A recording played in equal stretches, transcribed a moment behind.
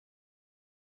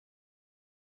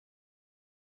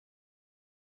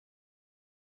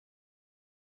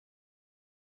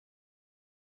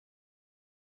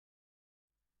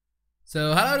So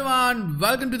hello everyone,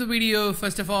 welcome to the video.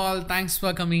 First of all, thanks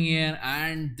for coming here,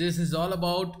 and this is all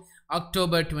about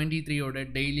October 23 oda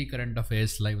daily current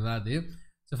affairs live da adu.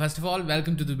 So first of all,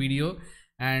 welcome to the video,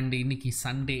 and இன்னைக்கு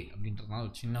Sunday அப்படின்றதுனால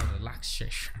ஒரு சின்ன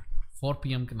relaxation 4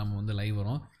 pm க்கு நம்ம வந்து live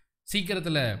வரோம்.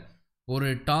 சீக்கிரத்துல ஒரு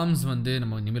டர்ம்ஸ் வந்து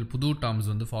நம்ம இனிமேல் புது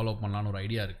டர்ம்ஸ் வந்து ஃபாலோ பண்ணலாம்னு ஒரு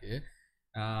ஐடியா இருக்கு.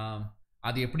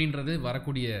 அது எப்படின்றது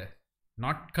வரக்கூடிய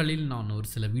நாட்களில் நான் ஒரு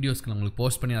சில வீடியோஸ்க்கு உங்களுக்கு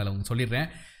போஸ்ட் பண்ணி அதில் உங்களுக்கு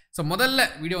சொல்லிடுறேன். ஸோ முதல்ல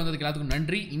வீடியோ வந்ததுக்கு எல்லாத்துக்கும்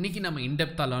நன்றி. இன்றைக்கி நம்ம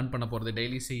இன்டெப்த்தாக லேர்ன் பண்ண போகிறது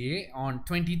டெய்லி சிஏ ஆன்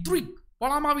 23.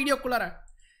 போகலாமா வீடியோக்குள்ளார?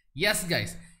 எஸ்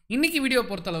கைஸ், இன்றைக்கி வீடியோ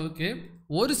பொறுத்தளவுக்கு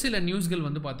ஒரு சில நியூஸ்கள்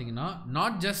வந்து பார்த்திங்கன்னா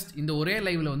நாட் ஜஸ்ட் இந்த ஒரே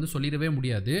லைவில் வந்து சொல்லிடவே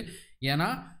முடியாது. ஏன்னா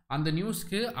அந்த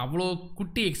நியூஸ்க்கு அவ்வளோ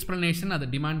குட்டி எக்ஸ்ப்ளனேஷன் அதை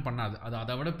டிமாண்ட் பண்ணாது. அது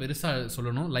அதை விட பெருசாக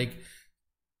சொல்லணும். லைக்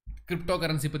கிரிப்டோ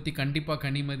கரன்சி பற்றி கண்டிப்பாக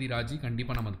கனிமதி ராஜி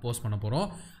கண்டிப்பாக நம்ம அதை போஸ்ட் பண்ண போகிறோம்.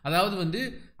 அதாவது வந்து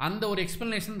அந்த ஒரு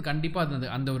எக்ஸ்ப்ளனேஷன் கண்டிப்பாக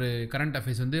அந்த ஒரு கரண்ட்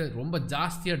அஃபேர்ஸ் வந்து ரொம்ப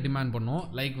ஜாஸ்தியாக டிமாண்ட் பண்ணும்.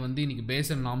 லைக் வந்து இன்றைக்கி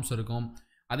பேசல் நார்ம்ஸ் இருக்கும்,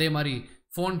 அதே மாதிரி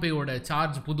ஃபோன்பேயோட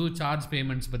புது சார்ஜ்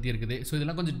பேமெண்ட்ஸ் பற்றி இருக்குது. ஸோ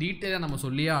இதெல்லாம் கொஞ்சம் டீட்டெயிலாக நம்ம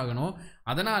சொல்லியே ஆகணும்.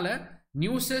 அதனால்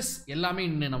நியூஸஸ் எல்லாமே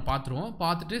இன்னும் நம்ம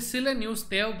பார்த்துட்டு சில நியூஸ்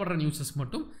தேவைப்படுற நியூஸஸ்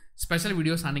மட்டும் ஸ்பெஷல்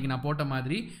வீடியோஸ் அன்றைக்கி நான் போட்ட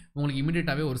மாதிரி உங்களுக்கு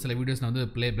இமீடியட்டாகவே ஒரு சில வீடியோஸ் நான் வந்து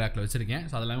ப்ளே பேக்கில் வச்சுருக்கேன்.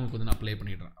 ஸோ அதெல்லாம் உங்களுக்கு வந்து நான் ப்ளே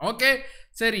பண்ணிடுறேன். ஓகே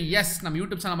சரி, எஸ், நம்ம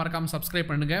யூடியூப் சேனல் மறக்காமல் சப்ஸ்கிரைப்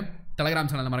பண்ணுங்கள், டெலிகிராம்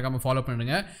சேனல் மறக்காமல் ஃபாலோ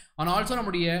பண்ணுங்கள். ஆனால் ஆல்சோ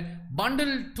நம்முடைய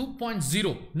பண்டில்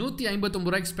 2.0 159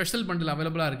 ரூபாய்க்கு ஸ்பெஷல் பண்டில்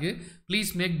அவைலபிளாக இருக்குது.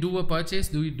 Please make two a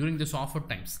purchase touring this offer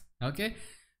times. Okay,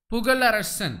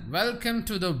 Pugazharasan, welcome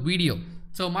to the video.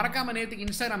 So மறக்காமல் நேற்றுக்கு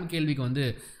இன்ஸ்டாகிராம் கேள்விக்கு வந்து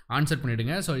ஆன்சர்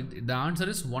பண்ணிவிடுங்க. So the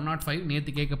answer is 105.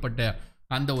 நேற்று கேட்கப்பட்ட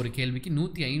அந்த ஒரு கேள்விக்கு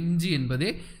 105 என்பதே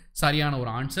சரியான ஒரு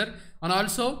ஆன்சர். அண்ட்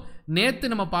ஆல்சோ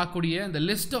நேற்று நம்ம பார்க்கக்கூடிய இந்த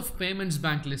list of payments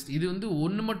bank list, இது வந்து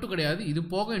ஒன்று மட்டும் கிடையாது, இது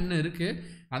போக இன்னும் இருக்குது.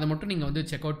 அதை மட்டும் நீங்கள் வந்து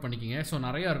செக் அவுட் பண்ணிக்கிங்க. ஸோ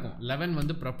நிறையா இருக்கும். 11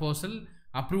 வந்து ப்ரப்போசல்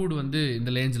அப்ரூவ்டு வந்து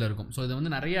இந்த ரேஞ்சில் இருக்கும். ஸோ இது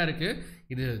வந்து நிறையா இருக்குது.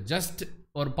 இது ஜஸ்ட்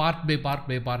ஒரு பார்ட் பை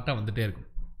பார்ட்டாக வந்துகிட்டே இருக்கும்.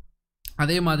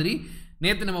 அதே மாதிரி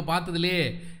நேற்று நம்ம பார்த்ததுலே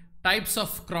டைப்ஸ்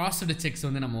ஆஃப் கிராஸ்டு செக்ஸ்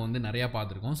வந்து நம்ம வந்து நிறையா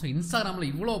பார்த்துருக்கோம். ஸோ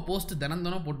இன்ஸ்டாகிராமில் இவ்வளோ போஸ்ட்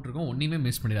தினம் போட்டுருக்கோம், ஒன்றையுமே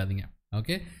மிஸ் பண்ணிடாதீங்க.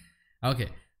 Okay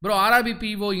bro, RRB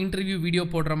PO interview video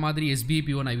போடுற மாதிரி SBI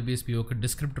PO IBPS POக்கு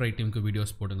டிஸ்கிரிப்ட் ரைட்டிங்க்கு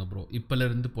வீடியோஸ் போடுங்க ப்ரோ.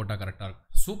 இப்போலேருந்து போட்டால் கரெக்டாக இருக்கும்.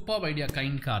 Super idea,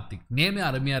 kind Karthik. நேமே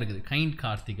அருமையாக இருக்குது, கைண்ட்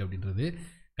கார்த்திக் அப்படின்றது.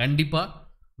 கண்டிப்பாக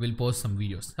will post some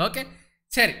videos. Okay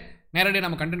சரி, நேரடியாக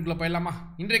நம்ம கண்டென்ட்குள்ளே போயிடலாமா?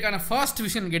 இன்றைக்கான ஃபர்ஸ்ட்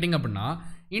விஷயம் கேட்டிங்க அப்படின்னா,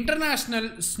 international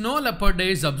snow leopard day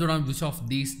is observed on which of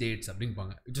these dates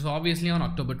அப்படின்பாங்க. It is obviously on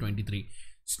October 23.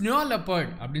 Snow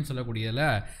leopard அப்படின்னு சொல்லக்கூடியதில்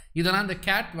இதெல்லாம் இந்த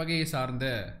கேட் வகையை சார்ந்த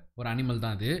ஒரு அனிமல்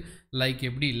தான். அது லைக்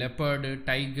எப்படி லெப்பர்டு,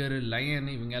 டைகர், லயன்,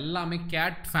 இவங்க எல்லாமே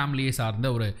கேட் ஃபேமிலியை சார்ந்த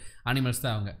ஒரு அனிமல்ஸ்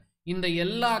தான் அவங்க. இந்த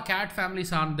எல்லா கேட் ஃபேமிலி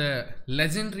சார்ந்த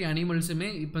லெஜெண்டரி அனிமல்ஸுமே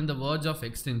இப்போ இந்த வேர்ஜ் ஆஃப்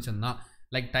எக்ஸ்டென்ஷன் தான்.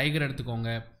 லைக் டைகர்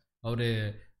எடுத்துக்கோங்க, ஒரு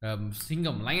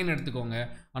சிங்கம், லயன் எடுத்துக்கோங்க,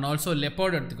 அண்ட் ஆல்சோ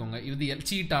லெப்பர்டு எடுத்துக்கோங்க, இது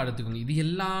சீட்டா எடுத்துக்கோங்க. இது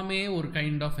எல்லாமே ஒரு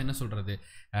கைண்ட் ஆஃப்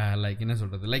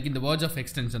லைக் இந்த வேர்ஜ் ஆஃப்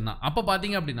எக்ஸ்டென்ஷன் தான். அப்போ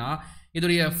பார்த்தீங்க அப்படின்னா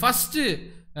இதோடைய ஃபஸ்ட்டு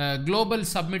குளோபல்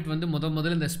சப்மிட் வந்து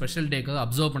முதல்ல இந்த ஸ்பெஷல் டேக்கு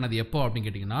அப்சர்வ் பண்ணது எப்போ அப்படின்னு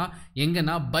கேட்டிங்கன்னா,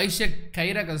 எங்கன்னா பைஷெக்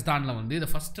கைரகஸ்தானில் வந்து இதை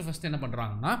ஃபஸ்ட்டு என்ன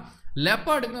பண்ணுறாங்கன்னா,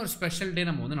 லெப்பர்டுக்குன்னு ஒரு ஸ்பெஷல் டே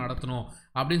நம்ம வந்து நடத்தணும்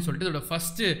அப்படின்னு சொல்லிட்டு இதோட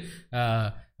ஃபஸ்ட்டு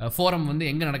ஃபோரம் வந்து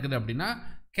எங்கே நடக்குது அப்படின்னா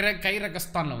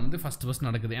கைரகஸ்தானில் வந்து ஃபஸ்ட்டு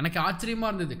நடக்குது. எனக்கு ஆச்சரியமாக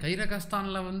இருந்தது,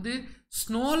 கைரகஸ்தானில் வந்து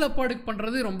ஸ்னோ லெப்பர்டுக்கு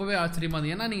பண்ணுறது ரொம்பவே ஆச்சரியமாக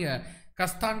இருந்தது. ஏன்னா நீங்கள்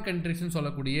கஸ்தான் கண்ட்ரிஸ்ன்னு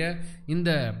சொல்லக்கூடிய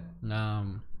இந்த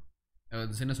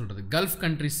கல்ஃப்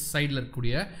கண்ட்ரிஸ் சைடில்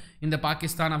இருக்கக்கூடிய இந்த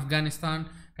பாகிஸ்தான், ஆப்கானிஸ்தான்,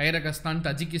 கைரகஸ்தான்,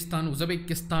 தஜிகிஸ்தான்,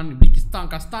 உஸ்பெகிஸ்தான், இப்படி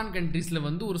கஸ்தான் கண்ட்ரீஸில்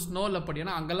வந்து ஒரு ஸ்னோ லெப்பர்ட்.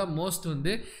 ஏன்னா அங்கெல்லாம் மோஸ்ட்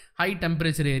வந்து ஹை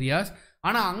டெம்பரேச்சர் ஏரியாஸ்.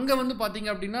 ஆனால் அங்கே வந்து பார்த்தீங்க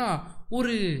அப்படின்னா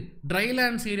ஒரு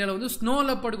ட்ரைலேண்ட்ஸ் ஏரியாவில் வந்து ஸ்னோ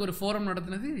லெப்பர்டுக்கு ஒரு ஃபோரம்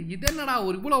நடத்துனது, இதென்னடா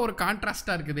ஒரு இவ்வளோ ஒரு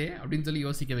கான்ட்ராஸ்டாக இருக்குதே அப்படின்னு சொல்லி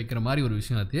யோசிக்க வைக்கிற மாதிரி ஒரு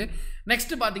விஷயம் அது.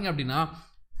 நெக்ஸ்ட் பார்த்தீங்க அப்படின்னா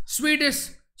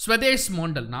ஸ்வதேஷ்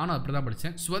மோண்டல், நானும் அப்படி தான்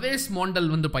படித்தேன். ஸ்வதேஷ்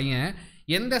மோண்டல் வந்து பையன்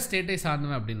எந்த ஸ்டேட்டை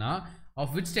சார்ந்தவன் அப்படின்னா,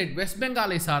 ஆஃப் விச் ஸ்டேட், வெஸ்ட்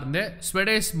பெங்காலை சார்ந்த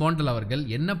ஸ்வதேஷ் மோண்டல் அவர்கள்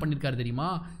என்ன பண்ணியிருக்காரு தெரியுமா?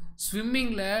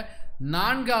 ஸ்விம்மிங்கில்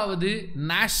 4வது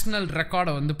நேஷ்னல்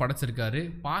ரெக்கார்டை வந்து படைச்சிருக்காரு.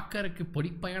 பார்க்கறதுக்கு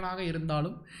பொடிப்பயனாக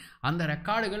இருந்தாலும் அந்த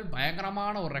ரெக்கார்டுகள்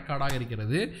பயங்கரமான ஒரு ரெக்கார்டாக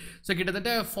இருக்கிறது. ஸோ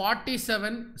கிட்டத்தட்ட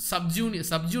 47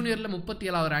 சப்ஜூனியரில்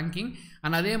 37வது ரேங்கிங்,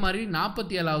 அண்ட் அதே மாதிரி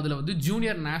 47வதுல வந்து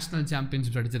ஜூனியர் நேஷ்னல்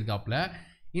சாம்பியன்ஷிப் அடிச்சிருக்காப்புல.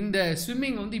 இந்த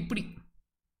ஸ்விம்மிங் வந்து இப்படி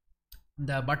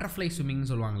இந்த பட்டர்ஃப்ளை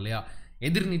ஸ்விம்மிங்னு சொல்லுவாங்க இல்லையா,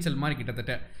 எதிர்நீச்சல் மாதிரி.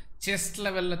 கிட்டத்தட்ட செஸ்ட்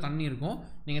லெவலில் தண்ணி இருக்கும்,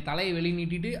 நீங்கள் தலையை வெளியே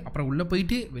நீட்டிட்டு அப்புறம் உள்ளே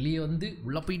போயிட்டு வெளியே வந்து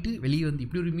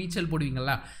இப்படி ஒரு நீச்சல்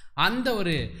போடுவீங்களா, அந்த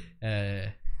ஒரு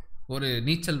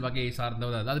நீச்சல் வகையை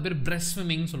சார்ந்தது. அது பேர் பிரெஸ்ட்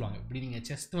ஸ்விம்மிங்னு சொல்லுவாங்க. இப்படி நீங்கள்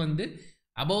செஸ்ட் வந்து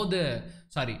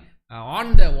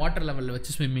ஆன் த வாட்டர் லெவலில்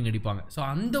வச்சு ஸ்விம்மிங் அடிப்பாங்க. ஸோ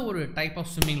அந்த ஒரு டைப்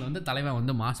ஆஃப் ஸ்விம்மிங்கில் வந்து தலைவன்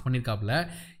வந்து மாஸ் பண்ணியிருக்காப்புல.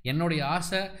 என்னுடைய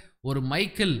ஆசை ஒரு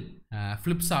மைக்கேல்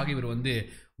ஃபிலிப்ஸ் ஆக இவர் வந்து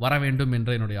வர வேண்டும்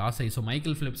என்ற என்னுடைய ஆசை. ஸோ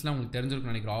மைக்கேல் ஃபிலிப்ஸ்லாம் உங்களுக்கு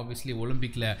தெரிஞ்சிருக்குன்னு நினைக்கிறேன். ஆப்வியஸ்லி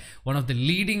ஒலிம்பிக்கில் one of the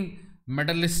leading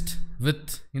medallist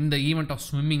with இந்த ஈவெண்ட் ஆஃப்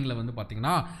ஸ்விம்மிங்கில் வந்து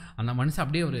பார்த்திங்கன்னா அந்த மனுஷன்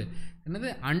அப்படியே ஒரு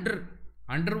என்னது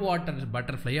அண்டர் வாட்டர்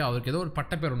பட்டர்ஃப்ளை, அவருக்கு ஏதோ ஒரு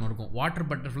பட்ட பேர் ஒன்று இருக்கும், வாட்டர்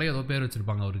பட்டர்ஃப்ளை ஏதோ பேர்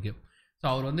வச்சுருப்பாங்க அவருக்கு. ஸோ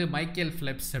அவர் வந்து மைக்கேல்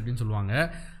ஃபிலிப்ஸ் அப்படின்னு சொல்லுவாங்க.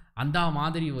 அந்த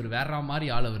மாதிரி ஒரு வேற மாதிரி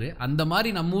ஆள் அவர். அந்த மாதிரி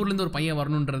நம்ம ஊர்லேருந்து ஒரு பையன்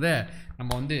வரணுன்றதை நம்ம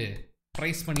வந்து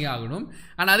ப்ரைஸ் பண்ணியே ஆகணும்.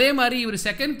 அண்ட் அதே மாதிரி இவர்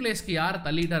செகண்ட் பிளேஸ்க்கு யாரை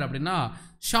தள்ளிட்டார் அப்படின்னா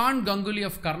ஷான் கங்குலி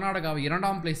ஆஃப் கர்நாடகாவை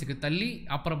 2ஆம் பிளேஸுக்கு தள்ளி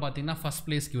அப்புறம் பார்த்தீங்கன்னா ஃபர்ஸ்ட்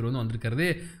பிளேஸ்க்கு இவர் வந்து வந்திருக்கிறது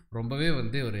ரொம்பவே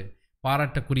வந்து ஒரு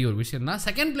பாராட்டக்கூடிய ஒரு விஷயம் தான்.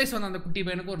 செகண்ட் பிளேஸ் வந்து அந்த குட்டி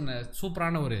பையனுக்கு ஒரு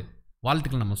சூப்பரான ஒரு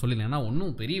வாழ்த்துக்கள் நம்ம சொல்லிடலாம். ஏன்னா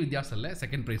ஒன்றும் பெரிய வித்தியாசம் இல்லை,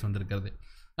 செகண்ட் ப்ரைஸ் வந்திருக்கிறது.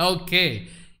 ஓகே,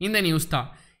 இந்த நியூஸ் தான்.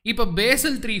 இப்போ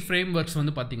பேசல் 3 ஃப்ரேம் ஒர்க்ஸ்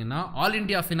வந்து பார்த்தீங்கன்னா ஆல்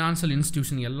இண்டியா ஃபினான்ஷியல்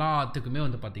இன்ஸ்டிடியூஷன் எல்லாத்துக்குமே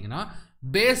வந்து பார்த்தீங்கன்னா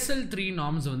பேசல் 3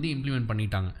 நார்ம்ஸ் வந்து இம்ப்ளிமெண்ட்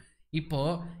பண்ணிட்டாங்க.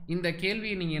 இப்போது இந்த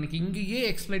கேள்வியை நீங்கள் எனக்கு இங்கேயே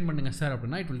எக்ஸ்பிளைன் பண்ணுங்கள் சார்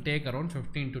அப்படின்னா it will take around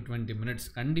 15 to 20 minutes.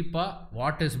 கண்டிப்பாக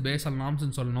வாட் இஸ் பேசல்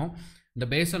நார்ம்ஸ்னு சொல்லணும், இந்த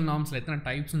பேசல் நார்ம்ஸில் எத்தனை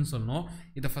டைப்ஸ்ன்னு சொல்லணும்,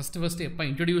 இதை ஃபஸ்ட்டு எப்போ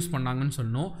இன்ட்ரடியூஸ் பண்ணாங்கன்னு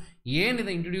சொல்லணும், ஏன்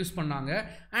இதை இன்ட்ரடியூஸ் பண்ணாங்க,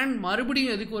 அண்ட்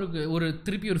மறுபடியும் எதுக்கு ஒரு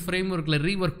திருப்பி ஒரு ஃப்ரேம் ஒர்க்கில்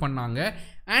ரீஒர்க் பண்ணாங்க,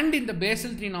 அண்ட் இந்த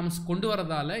பேசல் 3 நார்ம்ஸ் கொண்டு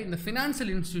வரதால் இந்த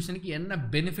ஃபினான்ஷியல் இன்ஸ்டிடியூஷனுக்கு என்ன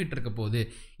பெனிஃபிட் இருக்க போகுது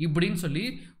இப்படின்னு சொல்லி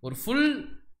ஒரு ஃபுல்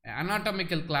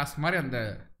அனாட்டமிக்கல் கிளாஸ் மாதிரி அந்த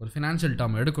ஒரு ஃபினான்ஷியல்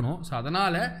டேர்ம் எடுக்கணும். ஸோ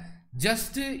அதனால்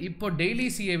ஜஸ்ட்டு இப்போ டெய்லி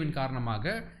சிஏவின்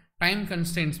காரணமாக டைம்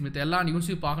கன்ஸ்டன்ஸ் மித் எல்லா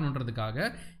நியூஸையும் பார்க்கணுன்றதுக்காக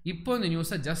இப்போ இந்த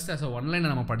நியூஸை ஜஸ்ட் அஸ்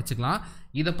ஒன்லைனில் நம்ம படிச்சுக்கலாம்.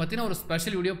 இதை பற்றின ஒரு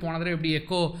ஸ்பெஷல் வீடியோ போனதே எப்படி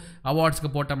எக்கோ அவார்ட்ஸ்க்கு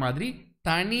போட்ட மாதிரி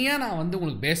தனியாக நான் வந்து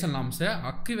உங்களுக்கு பேசல் நாம்ஸை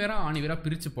அக்கு வேற ஆணி வேற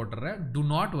பிரித்து போட்டுறேன். To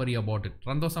not worry about it.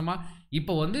 சந்தோஷமாக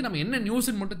இப்போ வந்து நம்ம என்ன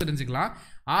நியூஸ்ன்னு மட்டும் தெரிஞ்சுக்கலாம்.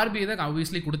 ஆர்பிஐ தான்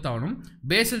ஆப்வியஸ்லி கொடுத்தாகணும்.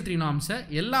 பேசல் 3 நாம்ஸை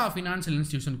எல்லா ஃபினான்ஷியல்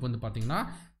இன்ஸ்டிடியூஷனுக்கு வந்து பார்த்திங்கன்னா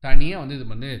தனியாக வந்து இது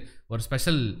வந்து ஒரு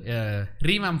ஸ்பெஷல்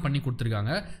ரீவேம் பண்ணி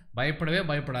கொடுத்துருக்காங்க. பயப்படவே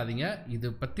பயப்படாதீங்க. இது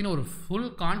பற்றின ஒரு ஃபுல்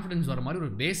கான்ஃபிடன்ஸ் வர மாதிரி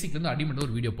ஒரு பேசிக்லேருந்து அடிமட்டு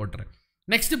ஒரு வீடியோ போட்டுறேன்.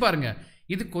 நெக்ஸ்ட்டு பாருங்கள்,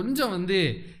 இது கொஞ்சம் வந்து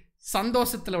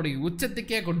சந்தோஷத்தினுடைய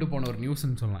உச்சத்துக்கே கொண்டு போன ஒரு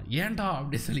நியூஸ்ன்னு சொல்லலாம். ஏன்டா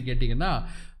அப்படின்னு சொல்லி கேட்டிங்கன்னா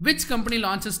which company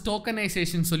launches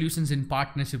tokenisation solutions in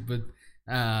partnership with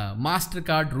master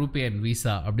card, RuPay and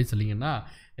visa அப்படின்னு சொல்லிங்கன்னா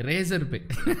ரேசர் பே.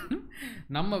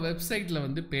 நம்ம வெப்சைட்டில்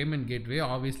வந்து பேமெண்ட் கேட்வே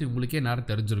ஆப்வியஸ்லி உங்களுக்கே நேரம்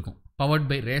தெரிஞ்சிருக்கும், பவர்ட்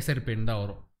பை ரேசர் பேன்னு தான்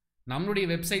வரும். நம்மளுடைய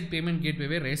வெப்சைட் பேமெண்ட்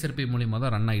கேட்வேவே ரேசர் பே மூலிமா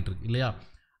தான் ரன் ஆகிட்டு இருக்கு இல்லையா?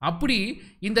 அப்படி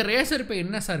இந்த ரேசர் பே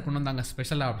என்ன சார் கொண்டு வந்தாங்க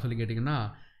ஸ்பெஷலாக அப்படின்னு சொல்லி கேட்டிங்கன்னா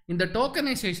இந்த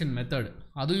டோக்கனைசேஷன் மெத்தட்,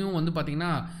 அதுவும் வந்து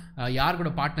பார்த்திங்கன்னா யார் கூட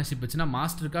பார்ட்னர்ஷிப் வச்சுன்னா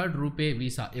மாஸ்டர் கார்டு, ரூபே,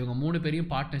 விசா இவங்க 3 பேரையும்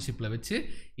பார்ட்னர்ஷிப்பில் வச்சு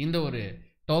இந்த ஒரு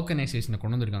டோக்கனைசேஷனை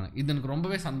கொண்டு வந்திருக்காங்க. இது எனக்கு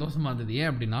ரொம்பவே சந்தோஷமாக இருந்தது. ஏன்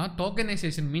அப்படின்னா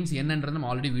டோக்கனைசேஷன் மீன்ஸ் என்னன்றது நம்ம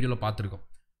ஆல்ரெடி வீடியோவில் பார்த்துருக்கோம்.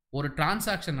 ஒரு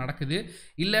டிரான்சாக்ஷன் நடக்குது,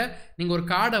 இல்லை நீங்கள் ஒரு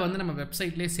கார்டை வந்து நம்ம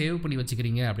வெப்சைட்லேயே சேவ் பண்ணி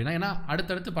வச்சுக்கிறீங்க அப்படின்னா, ஏன்னா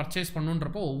அடுத்தடுத்து பர்ச்சேஸ்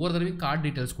பண்ணுன்றப்போ ஒவ்வொரு தடவையும் கார்டு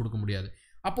டீட்டெயில்ஸ் கொடுக்க முடியாது.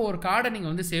 அப்போது ஒரு கார்டை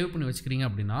நீங்கள் வந்து சேவ் பண்ணி வச்சுக்கிறீங்க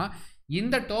அப்படின்னா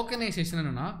இந்த டோக்கனைசேஷன்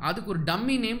என்னென்னா அதுக்கு ஒரு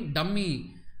டம்மி நேம், டம்மி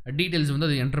டீட்டெயில்ஸ் வந்து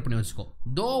அது என்டர் பண்ணி வச்சுக்கோ.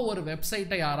 தோ ஒரு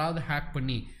வெப்சைட்டை யாராவது ஹேக்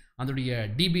பண்ணி அதோடைய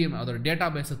டிபிஎம் அதோட டேட்டா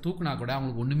பேஸை தூக்குனா கூட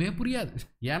அவங்களுக்கு ஒன்றுமே புரியாது.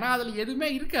 ஏன்னா அதில் எதுவுமே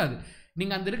இருக்காது.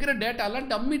 நீங்கள் அந்த இருக்கிற டேட்டாலாம்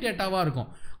டம்மி டேட்டாவாக இருக்கும்.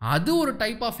 அது ஒரு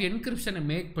டைப் ஆஃப் என்கிரிப்ஷனை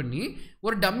மேக் பண்ணி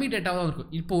ஒரு டம்மி டேட்டாவாக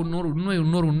இருக்கும். இப்போ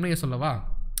இன்னொரு உண்மையை சொல்லவா,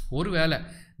 ஒருவேளை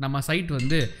நம்ம சைட்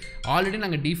வந்து ஆல்ரெடி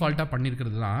நாங்கள் டிஃபால்ட்டாக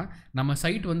பண்ணியிருக்கிறது தான். நம்ம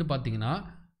சைட் வந்து பார்த்திங்கன்னா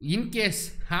இன்கேஸ்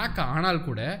ஹேக் ஆனால்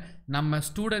கூட நம்ம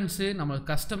ஸ்டூடெண்ட்ஸு, நம்ம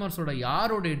கஸ்டமர்ஸோட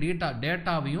யாரோடைய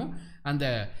டேட்டாவையும் அந்த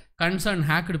கன்சர்ன்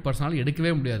ஹேக்டு பர்சனால்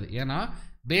எடுக்கவே முடியாது. ஏன்னா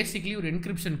பேசிக்லி ஒரு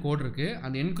என்கிரிப்ஷன் கோட் இருக்குது.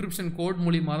 அந்த என்கிரிப்ஷன் கோட்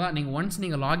மூலிமா தான்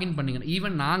நீங்கள் லாகின் பண்ணிங்க.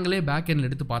 ஈவன் நாங்களே பேக் எண்டில்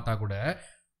எடுத்து பார்த்தா கூட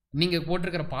நீங்கள்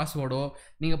போட்டிருக்கிற பாஸ்வேர்டோ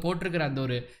நீங்கள் போட்டிருக்கிற அந்த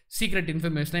ஒரு சீக்ரெட்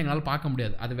இன்ஃபர்மேஷனை எங்களால் பார்க்க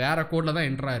முடியாது. அது வேறு கோடில் தான்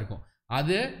என்டர் ஆகிருக்கும்.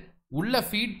 அது உள்ளே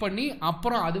ஃபீட் பண்ணி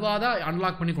அப்புறம் அதுவாக தான்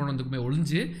அன்லாக் பண்ணி கொண்டு வந்துக்குமே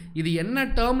ஒழிஞ்சு இது என்ன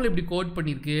டேர்மில் இப்படி கோட்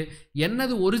பண்ணியிருக்கு,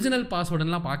 என்னது ஒரிஜினல்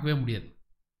பாஸ்வேர்டுலாம் பார்க்கவே முடியாது.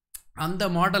 அந்த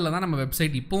மாடலில் தான் நம்ம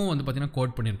வெப்சைட் இப்போவும் வந்து பார்த்திங்கன்னா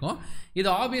கோட் பண்ணியிருக்கோம். இது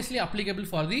ஆப்வியஸ்லி அப்ளிகபிள்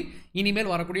ஃபார் தி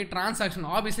இனிமேல் வரக்கூடிய டிரான்சாக்ஷன்.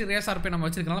 ஆப்வியஸ்லி ரேசார் பே நம்ம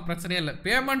வச்சிருக்கனால பிரச்சனையே இல்லை,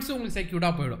 பேமெண்ட்ஸும் உங்களுக்கு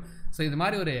செக்யூர்டாக போயிடும். ஸோ இது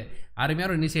மாதிரி ஒரு அருமையான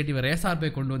ஒரு இனிஷியேட்டிவ் ரேசார் பே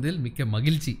கொண்டு வந்ததில் மிக்க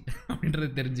மகிழ்ச்சி அப்படின்றது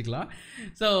தெரிஞ்சுக்கலாம்.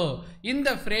 ஸோ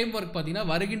இந்த ஃப்ரேம் ஒர்க் பார்த்திங்கன்னா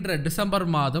வருகின்ற டிசம்பர்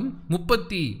மாதம்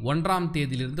 31ஆம்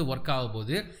தேதியிலிருந்து ஒர்க் ஆக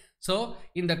போகுது. ஸோ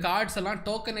இந்த கார்ட்ஸ் எல்லாம்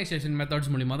டோக்கனைசேஷன்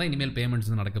மெத்தட்ஸ் மூலிமா தான் இனிமேல்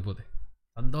பேமெண்ட்ஸ் நடக்க போகுது.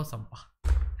 சந்தோஷம்ப்பா.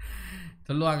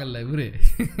 சொல்லுவாங்கல்ல இவரு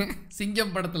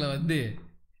சிங்கம் படத்தில் வந்து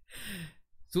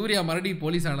சூர்யா மறுபடியும்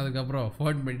போலீஸ் ஆனதுக்கப்புறம்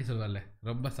ஃபோன் பண்ணி சொல்லுவார்ல,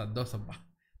 ரொம்ப சந்தோஷம்ப்பா,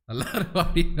 நல்லா இருக்கும்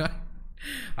அப்படின்னா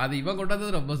அது இவன்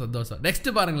கொண்டாந்தது ரொம்ப சந்தோஷம்.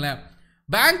 நெக்ஸ்ட்டு பாருங்களேன்,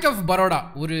 பேங்க் ஆஃப் பரோடா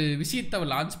ஒரு விஷயத்தை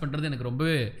லான்ச் பண்ணுறது எனக்கு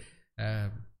ரொம்பவே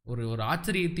ஒரு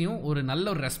ஆச்சரியத்தையும் ஒரு நல்ல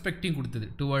ஒரு ரெஸ்பெக்டையும் கொடுத்தது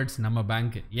டுவர்ட்ஸ் நம்ம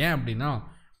பேங்க்கு. ஏன் அப்படின்னா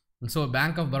ஸோ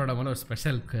பேங்க் ஆஃப் பரோடா மேலே ஒரு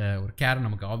ஸ்பெஷல் ஒரு கேர்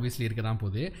நமக்கு ஆப்வியஸ்லி இருக்க தான்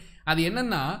போகுது. அது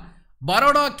என்னென்னா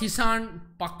பரோடா கிசான்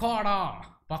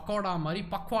பக்கோடா மாதிரி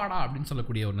பக்வாடா அப்படின்னு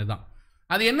சொல்லக்கூடிய ஒன்று தான்.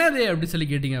 அது என்னது அப்படின்னு சொல்லி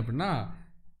கேட்டிங்க அப்படின்னா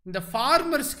இந்த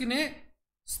ஃபார்மர்ஸ்க்குனே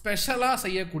ஸ்பெஷலாக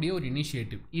செய்யக்கூடிய ஒரு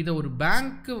இனிஷியேட்டிவ். இதை ஒரு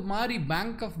பேங்க்கு மாதிரி,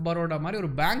 பேங்க் ஆஃப் பரோடா மாதிரி ஒரு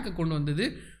பேங்க்கு கொண்டு வந்தது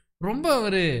ரொம்ப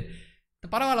ஒரு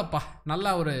பரவாயில்லப்பா.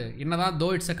 நல்லா ஒரு என்னதான் தோ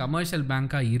இட்ஸ் அ கமர்ஷியல்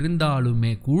பேங்காக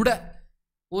இருந்தாலுமே கூட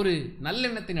ஒரு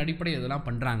நல்லெண்ணத்தின் அடிப்படை இதெல்லாம்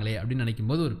பண்ணுறாங்களே அப்படின்னு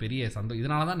நினைக்கும்போது ஒரு பெரிய சந்தோஷம்.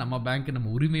 இதனால தான் நம்ம பேங்க் நம்ம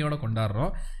உரிமையோடு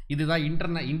கொண்டாடுறோம். இதுதான்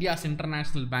இந்தியாஸ்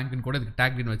இன்டர்நேஷ்னல் பேங்க்குன்னு கூட இதுக்கு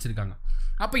டேக்லைன் வச்சுருக்காங்க.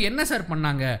 அப்போ என்ன சார்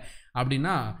பண்ணாங்க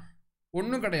அப்படின்னா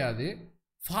ஒன்றும் கிடையாது,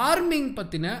 ஃபார்மிங்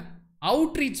பற்றின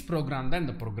அவுட்ரீச் ப்ரோக்ராம் தான்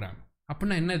இந்த ப்ரோக்ராம்.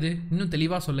 அப்படின்னா என்னது, இன்னும்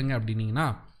தெளிவாக சொல்லுங்கள் அப்படின்னீங்கன்னா,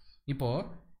 இப்போது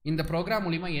இந்த ப்ரோக்ராம்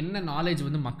மூலிமா என்ன நாலேஜ்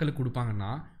வந்து மக்களுக்கு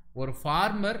கொடுப்பாங்கன்னா, ஒரு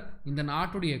ஃபார்மர் இந்த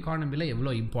நாட்டுடைய எக்கானமியில்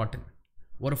எவ்வளோ இம்பார்ட்டன்ட்,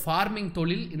 ஒரு ஃபார்மிங்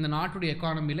தொழில் இந்த நாட்டுடைய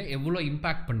எக்கானமியில் எவ்வளோ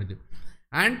இம்பேக்ட் பண்ணுது,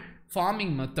 and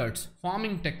farming methods,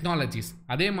 farming technologies,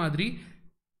 அதே மாதிரி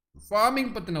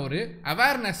ஃபார்மிங் பற்றின ஒரு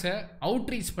அவேர்னஸை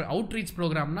அவுட்ரீச்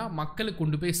ப்ரோக்ராம்னா மக்களுக்கு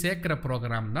கொண்டு போய் சேர்க்குற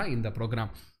ப்ரோக்ராம் தான் இந்த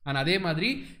ப்ரோக்ராம். அண்ட் அதே மாதிரி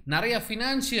நிறைய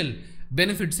ஃபினான்ஷியல்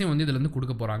பெனிஃபிட்ஸையும் வந்து இதில் வந்து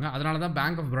கொடுக்க போகிறாங்க. அதனால தான்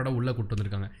பேங்க் ஆஃப் பரோடா உள்ளே கூட்டு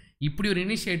வந்திருக்காங்க. இப்படி ஒரு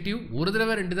இனிஷியேட்டிவ் ஒரு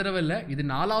தடவை 2 தடவை இல்லை, இது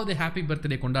 4வது ஹாப்பி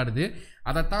பர்த்டே கொண்டாடுது.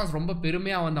 அதைத்தான் ரொம்ப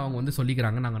பெருமையாக வந்து அவங்க வந்து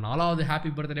சொல்லிக்கிறாங்க, நாங்கள் 4வது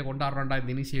ஹாப்பி பர்த்டே கொண்டாடுறோம்டா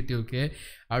இந்த இனிஷியேட்டிவ்க்கு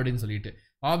அப்படின்னு சொல்லிட்டு.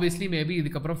 ஆப்வியஸ்லி மேபி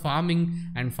இதுக்கப்புறம் ஃபார்மிங்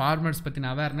அண்ட் ஃபார்மர்ஸ்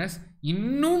பற்றின அவேர்னஸ்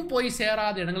இன்னும் போய்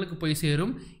சேராத இடங்களுக்கு போய்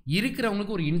சேரும்.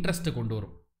 இருக்கிறவங்களுக்கு ஒரு இன்ட்ரெஸ்ட்டை கொண்டு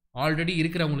வரும். ஆல்ரெடி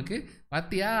இருக்கிறவங்களுக்கு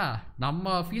பார்த்தியா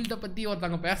நம்ம ஃபீல்டை பற்றி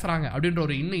ஒருத்தவங்க பேசுகிறாங்க அப்படின்ற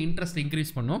ஒரு இன்னும் இன்ட்ரெஸ்ட்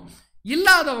இன்க்ரீஸ் பண்ணும்.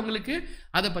 இல்லாதவங்களுக்கு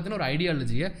அதை பற்றின ஒரு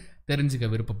ஐடியாலஜியை தெரிஞ்சுக்க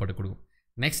விருப்பப்பட்டு கொடுக்கும்.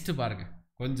 நெக்ஸ்ட்டு பாருங்கள்,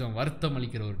 கொஞ்சம் வருத்தம்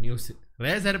அளிக்கிற ஒரு நியூஸு.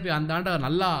 ரேசர் பே அந்த ஆண்டை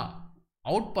நல்லா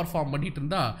அவுட் பர்ஃபார்ம் பண்ணிகிட்டு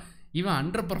இருந்தா இவன்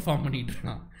அண்டர் பர்ஃபார்ம் பண்ணிகிட்டு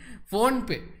இருக்கான்.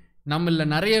 ஃபோன்பே நம்மள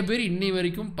நிறைய பேர் இன்னி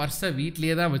வரைக்கும் பர்ஸை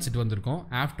வீட்லேயே தான் வச்சுட்டு வந்திருக்கோம்.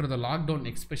 After the lockdown,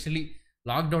 especially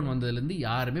lockdown வந்ததுலேருந்து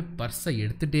யாருமே பர்ஸை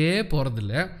எடுத்துகிட்டே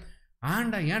போகிறதில்ல.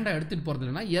 ஏன்டா எடுத்துகிட்டு போகிறது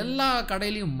இல்லைன்னா, எல்லா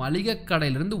கடையிலையும், மளிகை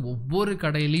கடையிலேருந்து ஒவ்வொரு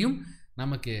கடையிலையும்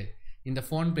நமக்கு இந்த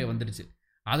ஃபோன்பே வந்துடுச்சு.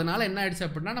 அதனால் என்ன ஆயிடுச்சு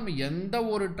அப்படின்னா, நம்ம எந்த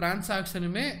ஒரு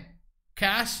டிரான்சாக்ஷனுமே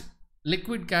கேஷ்,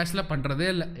 லிக்விட் கேஷில் பண்ணுறதே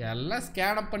இல்லை. எல்லாம்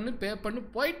ஸ்கேனப் பண்ணி பே பண்ணி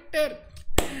போயிட்டே இருக்கு.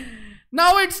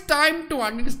 நவ் இட்ஸ் டைம் டு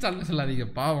அன்இன்ஸ்டால்னு சொல்லாதீங்க.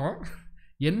 பாவம்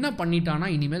என்ன பண்ணிட்டானா,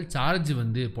 இனிமேல் சார்ஜ்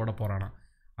வந்து போட போகிறானா.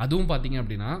 அதுவும் பார்த்தீங்க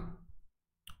அப்படின்னா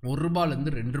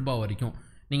 ₹1லேருந்து ₹2 வரைக்கும்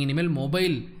நீங்கள் இனிமேல்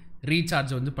மொபைல்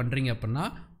ரீசார்ஜ் வந்து பண்ணுறீங்க அப்படின்னா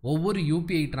ஒவ்வொரு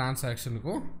யூபிஐ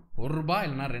டிரான்சாக்ஷனுக்கும் ₹1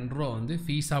 இல்லைனா ₹2 வந்து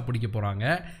ஃபீஸாக பிடிக்க போகிறாங்க.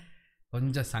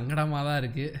 கொஞ்சம் சங்கடமாக தான்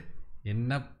இருக்குது.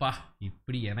 என்னப்பா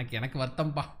இப்படி, எனக்கு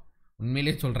வருத்தம்ப்பா,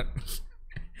 உண்மையிலே சொல்கிறேன்.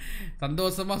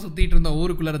 சந்தோஷமாக சுற்றிட்டு இருந்தோம்,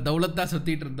 ஊருக்குள்ளே தௌலத்தாக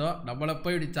சுற்றிட்டு இருந்தோம், நம்மளை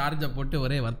போய் இப்படி சார்ஜை போட்டு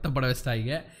ஒரே வருத்தப்பட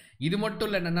வச்சிட்டாங்க. இது மட்டும்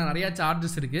இல்லை, என்னென்னா நிறையா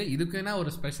சார்ஜஸ் இருக்குது. இதுக்குன்னா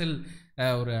ஒரு ஸ்பெஷல்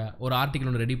ஒரு ஆர்டிக்கல்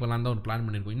ஒன்று ரெடி பண்ணலான்னு தான் ஒரு பிளான்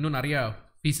பண்ணியிருக்கோம். இன்னும் நிறையா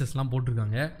ஃபீஸஸ்லாம்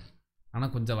போட்டிருக்காங்க.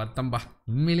 ஆனால் கொஞ்சம் வருத்தம்பா,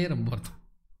 உண்மையிலே ரொம்ப வருத்தம்.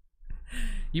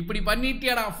 இப்படி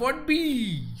பண்ணிட்டியாடா ஃபோன்பே.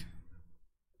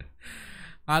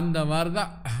 அந்த மாதிரி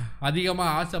தான்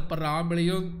அதிகமாக ஆசைப்படுற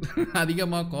ஆம்பளையும்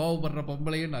அதிகமாக கோவப்படுற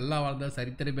பொம்பளையும் நல்லா வாழ்ந்தா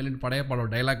சரித்திர மேலின் படைய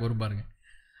படம் டைலாக் வரும் பாருங்க.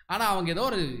 ஆனால் அவங்க ஏதோ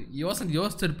ஒரு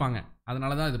யோசிச்சிருப்பாங்க,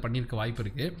 அதனால தான் இது பண்ணியிருக்க வாய்ப்பு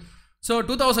இருக்குது. ஸோ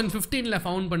 2015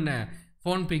 ஃபவுண்ட் பண்ண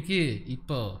ஃபோன்பேக்கு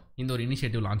இப்போ இந்த ஒரு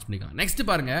இனிஷியேட்டிவ் லான்ச் பண்ணியிருக்காங்க. நெக்ஸ்ட்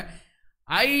பாருங்கள்,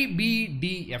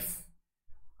 ஐபிடிஎஃப்.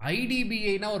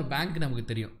 ஐடிபிஐனா ஒரு பேங்க் நமக்கு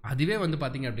தெரியும். அதுவே வந்து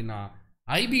பார்த்தீங்க அப்படின்னா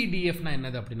ஐபிடிஎஃப்னா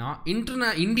என்னது அப்படின்னா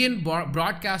Indian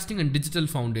broadcasting and digital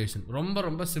foundation.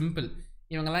 ரொம்ப சிம்பிள்.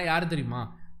 இவங்கெல்லாம் யார் தெரியுமா,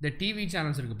 இந்த டிவி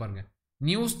சேனல்ஸ் இருக்குது பாருங்கள்,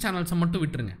 நியூஸ் சேனல்ஸை மட்டும்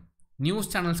விட்டுருங்க.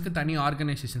 நியூஸ் சேனல்ஸ்க்கு தனி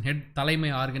ஆர்கனைசேஷன்,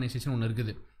 தலைமை ஆர்கனைசேஷன் ஒன்று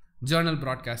இருக்குது, ஜேர்னல்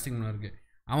ப்ராட்காஸ்டிங் ஒன்று இருக்குது.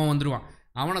 அவன் வந்துடுவான்.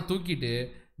 அவனை தூக்கிட்டு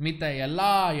மித்த எல்லா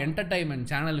என்டர்டைன்மெண்ட்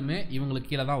சேனலுமே இவங்களுக்கு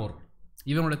கீழே தான் வரும்.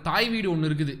 இவங்களோட தாய் வீடு ஒன்று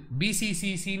இருக்குது,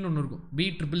 பிசிசிசின்னு ஒன்று இருக்கும்,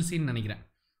 BCCன்னு நினைக்கிறேன்.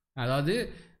 அதாவது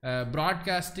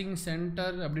ப்ராட்காஸ்டிங்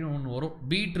சென்டர் அப்படின்னு ஒன்று வரும்,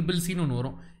 BCCன்னு ஒன்று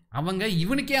வரும். அவங்க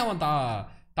இவனுக்கே அவன்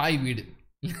தாய் வீடு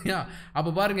இல்லையா.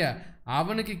 அப்போ பாருங்கள்,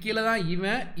 அவனுக்கு கீழே தான்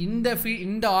இவன்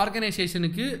இந்த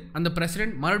ஆர்கனைசேஷனுக்கு அந்த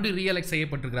பிரசிடென்ட் மறுபடியும் ரீஎலெக்ட்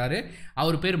செய்யப்பட்டிருக்கிறாரு.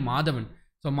 அவர் பேர் மாதவன்.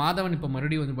 ஸோ மாதவன் இப்போ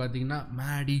மறுபடியும் வந்து பார்த்தீங்கன்னா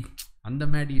மேடி, அந்த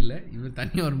மேடி இல்லை, இவர்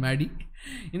தனியாக ஒரு மேடி.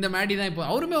 இந்த மேடி தான் இப்போ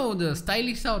அவருமே கொஞ்சம்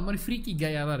ஸ்டைலிஷாக ஒரு மாதிரி ஃப்ரீக்கி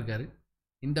கையாக தான் இருக்கார்.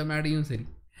 இந்த மேடியும் சரி,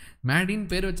 மேடின்னு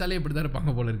பேர் வச்சாலே இப்படி தான்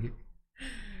இருப்பாங்க போல இருக்கு.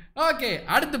 ஓகே,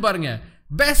 அடுத்து பாருங்கள்,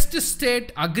 best state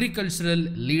agricultural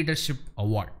leadership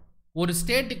award. ஒரு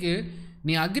ஸ்டேட்டுக்கு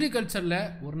நீ அக்ரிகல்ச்சரில்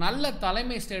ஒரு நல்ல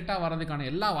தலைமை ஸ்டேட்டாக வர்றதுக்கான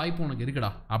எல்லா வாய்ப்பும் உனக்கு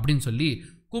இருக்குடா அப்படின்னு சொல்லி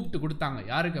கூப்பிட்டு கொடுத்தாங்க.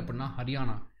 யாருக்கு அப்படின்னா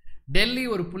ஹரியானா. டெல்லி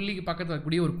ஒரு புள்ளிக்கு பக்கத்தில்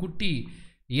இருக்கக்கூடிய ஒரு குட்டி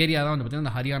ஏரியா தான் வந்து பார்த்திங்கன்னா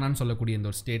இந்த ஹரியானான்னு சொல்லக்கூடிய இந்த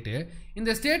ஒரு ஸ்டேட்டு.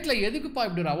 இந்த ஸ்டேட்டில் எதுக்குப்பா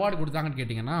இப்படி ஒரு அவார்டு கொடுத்தாங்கன்னு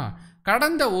கேட்டிங்கன்னா,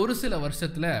 கடந்த ஒரு சில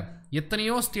வருஷத்தில்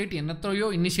எத்தனையோ ஸ்டேட் என்னத்தையோ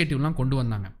இனிஷியேட்டிவ்லாம் கொண்டு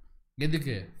வந்தாங்க.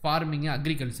 எதுக்கு? ஃபார்மிங்கு,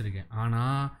 அக்ரிகல்ச்சருக்கு.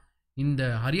 ஆனால் இந்த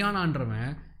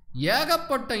ஹரியானான்றவன்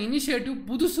ஏகப்பட்ட இனிஷியேட்டிவ்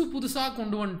புதுசாக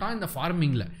கொண்டு வந்துட்டான் இந்த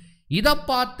ஃபார்மிங்கில். இதை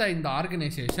பார்த்த இந்த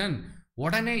ஆர்கனைசேஷன்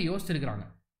உடனே யோசிச்சிருக்கிறாங்க,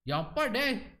 எப்பா டே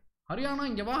ஹரியானா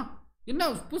இங்கே வா, என்ன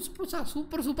புதுசாக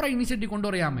சூப்பராக இனிஷியேட்டிவ் கொண்டு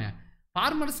வரையாமே,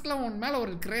 ஃபார்மர்ஸ்க்குலாம் உன் மேலே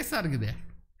ஒரு கிரேஸாக இருக்குது,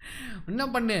 என்ன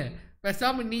பண்ணு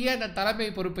பேசாமல் நீயே அந்த தலைமை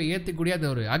பொறுப்பை ஏற்றக்கூடிய அந்த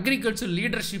ஒரு அக்ரிகல்ச்சர்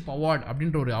லீடர்ஷிப் அவார்டு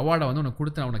அப்படின்ற ஒரு அவார்டை வந்து உனக்கு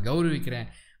கொடுத்து நான் உன்னை கௌரவிக்கிறேன்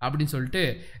அப்படின்னு சொல்லிட்டு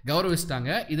கௌரவிச்சிட்டாங்க.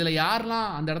 இதில் யாரெல்லாம்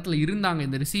அந்த இடத்துல இருந்தாங்க,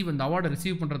 இந்த அவார்டை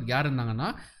ரிசீவ் பண்ணுறதுக்கு யார் இருந்தாங்கன்னா,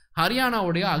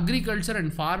 ஹரியானாவுடைய agriculture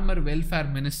and farmer welfare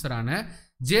மினிஸ்டரான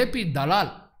JP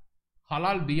Dalal.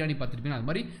 ஹலால் பிரியாணி பார்த்துருப்பீங்க, அது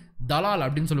மாதிரி தலால்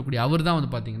அப்படின்னு சொல்லக்கூடிய அவர் தான்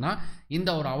வந்து பார்த்தீங்கன்னா இந்த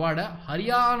ஒரு அவார்டை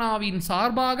ஹரியானாவின்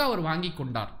சார்பாக அவர் வாங்கி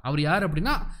கொண்டார். அவர் யார்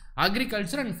அப்படின்னா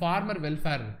agriculture and farmer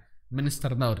welfare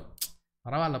minister தான் அவர்.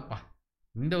 பரவாயில்லப்பா,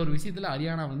 இந்த ஒரு விஷயத்தில்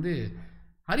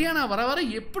ஹரியானா வர வர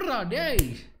எப்படிடா டேய்,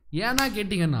 ஏன்னா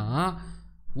கேட்டிங்கன்னா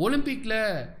ஒலிம்பிக்கில்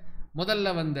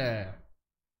முதல்ல வந்த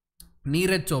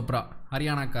நீரஜ் சோப்ரா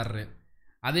ஹரியானாக்காரரு,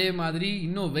 அதே மாதிரி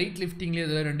இன்னும் வெயிட் லிஃப்டிங்லேயே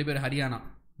இதில் 2 பேர் ஹரியானா,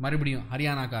 மறுபடியும்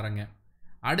ஹரியானாக்காரங்க.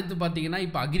 அடுத்து பார்த்தீங்கன்னா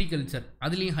இப்போ அக்ரிகல்ச்சர்,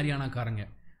 அதுலேயும் ஹரியானாக்காரங்க.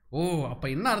 ஓ அப்போ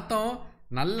என்ன அர்த்தம்,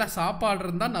 நல்ல சாப்பாடு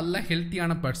இருந்தால் நல்ல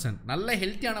ஹெல்த்தியான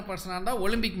பர்சனாக இருந்தால்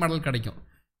ஒலிம்பிக் மெடல் கிடைக்கும்.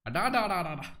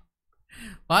 அடாடாடாடா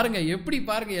பாருங்கள், எப்படி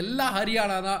பாருங்கள், எல்லாம்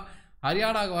ஹரியானா தான்.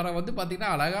 ஹரியானாவுக்கு வர வந்து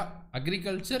பார்த்திங்கன்னா அழகாக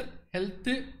அக்ரிகல்ச்சர்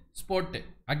ஹெல்த்து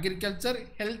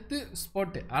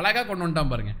ஸ்போர்ட்டு அழகாக கொண்டு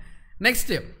வந்துட்டான் பாருங்கள்.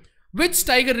 Next, which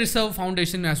tiger reserve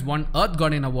foundation has won Earth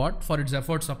Guardian Award for its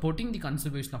efforts supporting the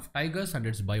conservation of tigers and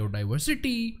its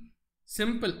biodiversity?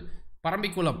 Simple.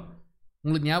 Parambikulam,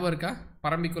 உங்களுக்கு ஞாபகம் இருக்கா,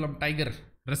 பரம்பிக்குளம் டைகர்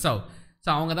ரிசர்வ். ஸோ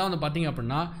அவங்க தான் வந்து பார்த்திங்க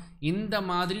அப்படின்னா இந்த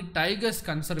மாதிரி டைகர்ஸ்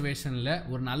கன்சர்வேஷனில்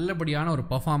ஒரு நல்லபடியான ஒரு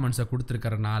பர்ஃபார்மன்ஸை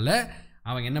கொடுத்துருக்கறனால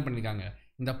அவங்க என்ன பண்ணியிருக்காங்க,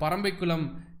 இந்த பரம்பிக்குளம்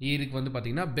இதுக்கு வந்து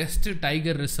பார்த்திங்கன்னா பெஸ்ட்டு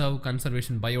டைகர் ரிசர்வ்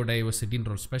கன்சர்வேஷன்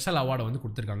பயோடைவர்சிட்டின்ற ஒரு ஸ்பெஷல் அவார்டை வந்து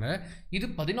கொடுத்துருக்காங்க. இது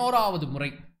 11வது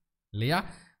முறை இல்லையா,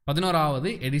 11வது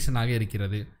எடிஷனாக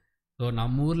இருக்கிறது. ஸோ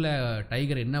நம்ம ஊரில்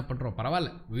டைகர் என்ன பண்ணுறோம்,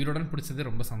 பரவாயில்ல, உயிருடன் பிடிச்சது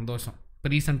ரொம்ப சந்தோஷம். இப்போ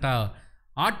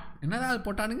ரீசெண்டாக என்னதான் அது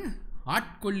போட்டானுங்க,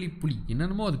 ஆட்கொல்லி புலி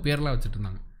என்னென்னமோ அது பேரெலாம் வச்சுட்டு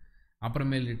இருந்தாங்க.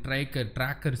 அப்புறமேல்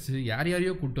ட்ராக்கர்ஸு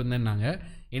யாரையோ கூப்பிட்டு வந்தேன்னாங்க.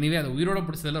 எனிவே அதை உயிரோடு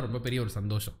பிடிச்சதில் ரொம்ப பெரிய ஒரு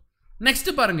சந்தோஷம்.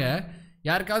 நெக்ஸ்ட்டு பாருங்கள்,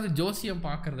 யாருக்காவது ஜோசியம்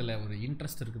பார்க்குறதுல ஒரு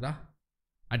இன்ட்ரெஸ்ட் இருக்குதா?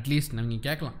 அட்லீஸ்ட் நீங்கள்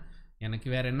கேட்கலாம், எனக்கு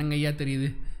வேறு என்னங்க ஐயா தெரியுது,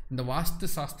 இந்த வாஸ்து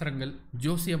சாஸ்திரங்கள்,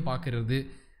 ஜோசியம் பார்க்குறது,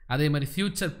 அதே மாதிரி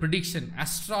ஃப்யூச்சர் ப்ரிடிக்ஷன்,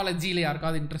 அஸ்ட்ராலஜியில்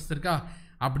யாருக்காவது இன்ட்ரெஸ்ட் இருக்கா?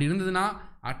 அப்படி இருந்ததுன்னா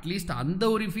அட்லீஸ்ட் அந்த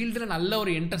ஒரு ஃபீல்டில் நல்ல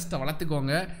ஒரு இன்ட்ரெஸ்ட்டை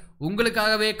வளர்த்துக்கோங்க.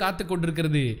 உங்களுக்காகவே காத்து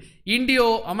கொண்டிருக்கிறது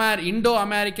இண்டோ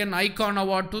அமெரிக்கன் ஐகான்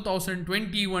அவார்ட்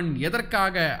 2021.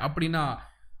 எதற்காக அப்படின்னா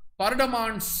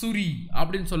பர்டமான் சூரி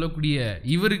அப்படின்னு சொல்லக்கூடிய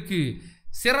இவருக்கு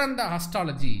சிறந்த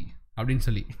அஸ்ட்ராலஜி அப்படின்னு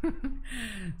சொல்லி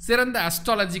சிறந்த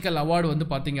அஸ்ட்ராலஜிக்கல் அவார்டு வந்து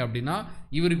பார்த்தீங்க அப்படின்னா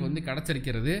இவருக்கு வந்து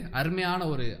கிடச்சிருக்கிறது. அருமையான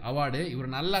ஒரு அவார்டு. இவர்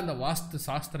நல்ல அந்த வாஸ்து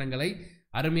சாஸ்திரங்களை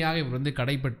அருமையாக இவர் வந்து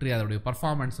கடைப்பற்றி அதோடைய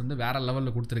பர்ஃபார்மன்ஸ் வந்து வேறு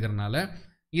லெவலில் கொடுத்துருக்கறனால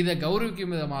இதை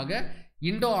கௌரவிக்கும் விதமாக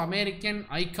Indo American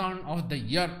icon of the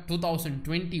year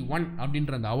 2021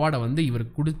 அப்படின்ற அந்த அவார்டை வந்து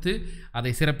இவருக்கு கொடுத்து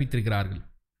அதை சிறப்பித்திருக்கிறார்கள்.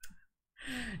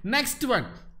 நெக்ஸ்ட் ஒன்,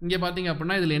 இங்கே பார்த்தீங்க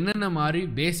அப்படின்னா இதில் என்னென்ன மாதிரி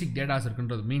பேசிக் டேட்டாஸ்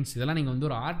இருக்குன்றது மீன்ஸ் இதெல்லாம் நீங்கள் வந்து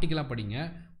ஒரு ஆர்டிக்கலாக படிங்க.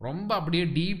 ரொம்ப அப்படியே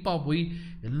டீப்பாக போய்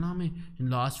எல்லாமே இந்த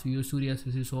last few Surya's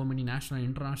so many national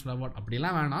international award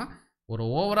அப்படிலாம் வேணாம், ஒரு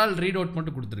ஓவரால் ரீட் அவுட்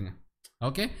மட்டும் கொடுத்துருங்க.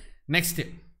 Okay, next,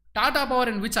 Tata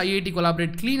power in which IIT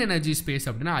collaborate clean energy space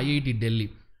அப்படின்னா ஐஐடி டெல்லி.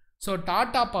 ஸோ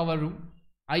டாடா பவரும்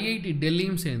ஐஐடி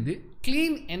டெல்லியும் சேர்ந்து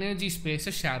க்ளீன் எனர்ஜி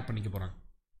ஸ்பேஸை ஷேர் பண்ணிக்க போகிறாங்க.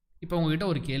 இப்போ உங்ககிட்ட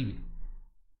ஒரு கேள்வி,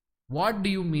 what to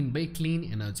you mean by clean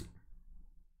energy?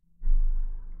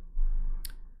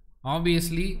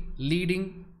 Obviously leading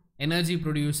energy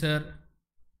producer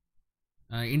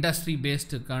industry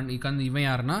based இவன்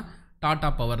யாருன்னா டாடா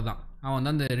பவர் தான். அவன்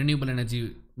வந்து அந்த ரினியூபிள் எனர்ஜி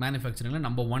மேனுஃபேக்சரிங்கில்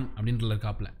நம்பர் 1 அப்படின்ற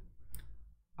இருக்காப்புல.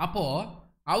 அப்போது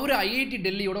அவர் ஐஐடி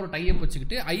டெல்லியோட ஒரு டைப்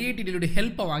வச்சுக்கிட்டு ஐஐடி டெல்லியோட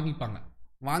ஹெல்ப்பை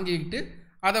வாங்கிக்கிட்டு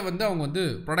அதை வந்து அவங்க வந்து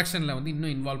ப்ரொடக்ஷனில் வந்து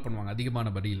இன்னும் இன்வால்வ் பண்ணுவாங்க அதிகமான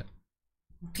படியில்.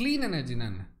 க்ளீன் எனர்ஜினா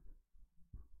என்ன?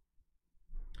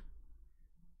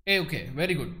 Okay,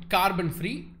 very good, carbon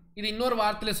free. இது இன்னொரு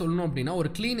வார்த்தையில் சொல்லணும் அப்படின்னா ஒரு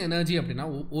க்ளீன் எனர்ஜி அப்படின்னா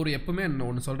ஒரு எப்பவுமே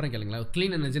ஒன்று சொல்கிறேன் கேளுங்களேன்.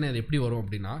 க்ளீன் எனர்ஜினா அது எப்படி வரும்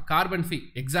அப்படின்னா carbon free,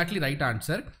 exactly right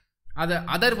answer. அதை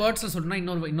அதர் வேர்ட்ஸில் சொல்லணும்னா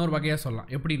இன்னொரு வகையாக சொல்லலாம்.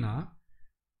 எப்படின்னா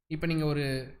இப்போ நீங்கள் ஒரு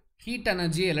ஹீட்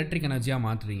எனர்ஜியை எலக்ட்ரிக் எனர்ஜியாக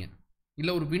மாற்றுறீங்க,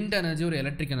 இல்லை ஒரு விண்ட் எனர்ஜி ஒரு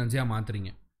எலக்ட்ரிக் எனர்ஜியாக மாற்றுறீங்க,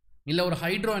 இல்லை ஒரு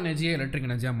ஹைட்ரோ எனர்ஜியை எலக்ட்ரிக்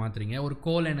எனர்ஜியாக மாற்றுறீங்க, ஒரு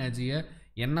கோல் எனர்ஜியை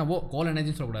என்னவோ கோல்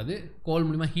எனர்ஜின்னு சொல்லக்கூடாது, கோல்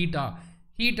மூலிமா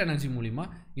ஹீட் எனர்ஜி மூலிமா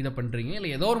இதை பண்ணுறீங்க,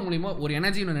 இல்லை ஏதோ ஒரு மூலிமா ஒரு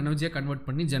எனர்ஜியை கன்வெர்ட்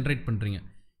பண்ணி ஜென்ரேட் பண்ணுறீங்க.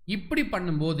 இப்படி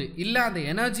பண்ணும்போது இல்லை அந்த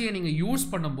எனர்ஜியை நீங்கள் யூஸ்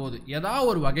பண்ணும்போது ஏதாவது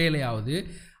ஒரு வகையிலையாவது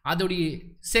அதோடைய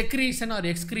செக்ரீஷன் ஒரு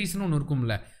எக்ஸ்க்ரீஷன் ஒன்று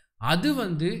இருக்கும்ல, அது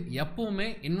வந்து எப்போவுமே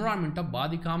என்விரான்மெண்ட்டை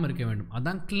பாதிக்காமல் இருக்க வேண்டும்.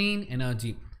 அதுதான் க்ளீன்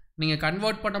எனர்ஜி. நீங்கள்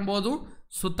கன்வெர்ட் பண்ணும்போதும்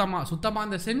சுத்தமாக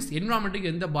இந்த சென்ஸ்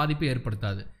என்விரான்மெண்ட்டுக்கு எந்த பாதிப்பும்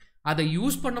ஏற்படுத்தாது, அதை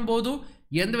யூஸ் பண்ணும்போதும்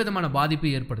எந்த விதமான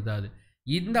பாதிப்பும் ஏற்படுத்தாது.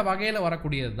 இந்த வகையில்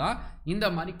வரக்கூடியது தான் இந்த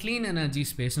மாதிரி க்ளீன் எனர்ஜி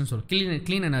ஸ்பேஸ்ன்னு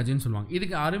க்ளீன் எனர்ஜின்னு சொல்லுவாங்க.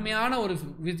 இதுக்கு அருமையான ஒரு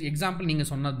எக்ஸாம்பிள்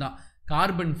நீங்கள் சொன்னது தான்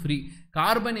கார்பன் ஃப்ரீ.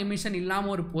 கார்பன் எமிஷன்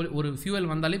இல்லாமல் ஒரு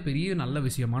ஃபியூவல் வந்தாலே பெரிய நல்ல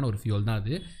விஷயமான ஒரு ஃபியூவல் தான்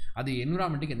அது. அது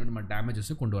என்விரான்மெண்ட்டுக்கு எந்த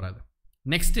டேமேஜஸும் கொண்டு வராது.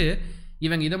 நெக்ஸ்ட்டு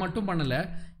இவங்க இதை மட்டும் பண்ணலை,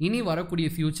 இனி வரக்கூடிய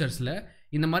ஃபியூச்சர்ஸில்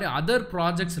இந்த மாதிரி அதர்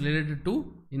ப்ராஜெக்ட்ஸ் ரிலேட்டட் டு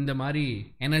இந்த மாதிரி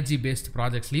எனர்ஜி பேஸ்ட்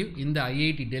ப்ராஜெக்ட்ஸ்லையும் இந்த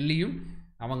ஐஐடி டெல்லியும்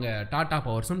அவங்க டாடா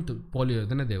பவர்ஸும்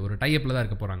என்னது ஒரு டைப்பில் தான்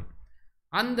இருக்க போகிறாங்க.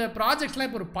 அந்த ப்ராஜெக்ட்ஸ்லாம்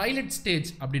இப்போ ஒரு பைலட் ஸ்டேஜ்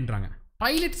அப்படின்றாங்க.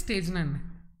 பைலட் ஸ்டேஜ்னா என்ன?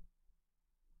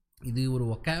 இது ஒரு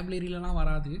ஒக்காபுலரியிலலாம்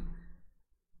வராது.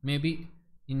 Maybe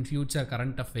in future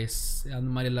current affairs அந்த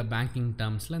மாதிரி இல்லை பேங்கிங்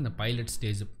டேர்ம்ஸில் இந்த பைலட்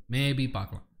ஸ்டேஜ் மேபி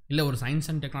பார்க்கலாம், இல்லை ஒரு சயின்ஸ்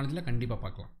அண்ட் டெக்னாலஜியில் கண்டிப்பாக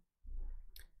பார்க்கலாம்.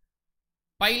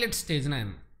 பைலட் ஸ்டேஜ்னா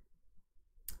என்ன?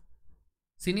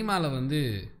 சினிமாவில் வந்து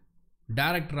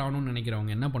டைரக்டர் ஆகணும்னு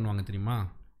நினைக்கிறவங்க என்ன பண்ணுவாங்க தெரியுமா?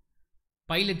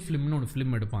 பைலட் ஃபிலிம்னு ஒரு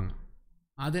ஃபிலிம் எடுப்பாங்க.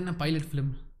 அது என்ன பைலட்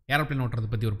ஃபிலிம்? ஏரோப்ளேன் ஓட்டுறதை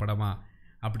பற்றி ஒரு படமா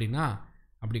அப்படின்னா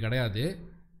அப்படி கிடையாது.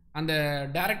 அந்த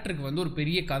டேரக்டருக்கு வந்து ஒரு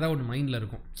பெரிய கதை ஒன்று மைண்டில்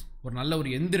இருக்கும். ஒரு நல்ல ஒரு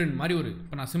எந்திரன் மாதிரி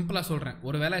இப்போ நான் சிம்பிளாக சொல்கிறேன்,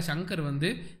 ஒரு வேளை சங்கர் வந்து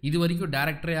இது வரைக்கும்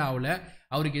டேரக்டரே ஆகலை,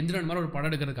 அவருக்கு எந்திரன் மாதிரி ஒரு படம்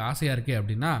எடுக்கிறதுக்கு ஆசையாக இருக்குது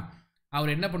அப்படின்னா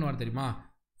அவர் என்ன பண்ணுவார் தெரியுமா?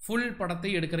 ஃபுல் படத்தை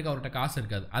எடுக்கிறதுக்கு அவர்கிட்ட காசு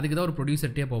இருக்காது. அதுக்கு தான் ஒரு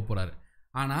ப்ரொடியூசர்கிட்டே போக போகிறாரு.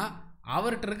 ஆனால்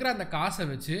அவர்கிட்ட இருக்கிற அந்த காசை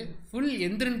வச்சு ஃபுல்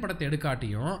எந்திரன் படத்தை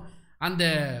எடுக்காட்டியும் அந்த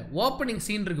ஓப்பனிங்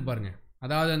சீன் இருக்குது பாருங்கள்,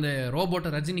 அதாவது அந்த ரோபோட்டை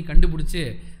ரஜினி கண்டுபிடிச்சி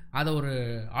அதை ஒரு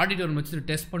ஆடிட்டோரியம் வச்சுட்டு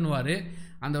டெஸ்ட் பண்ணுவார்.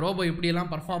 அந்த ரோபோ எப்படியெல்லாம்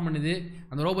பர்ஃபார்ம் பண்ணுது,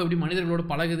 அந்த ரோபோ எப்படி மனிதர்களோடு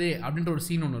பழகுது அப்படின்ற ஒரு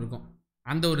சீன் ஒன்று இருக்கும்.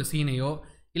 அந்த ஒரு சீனையோ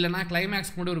இல்லைனா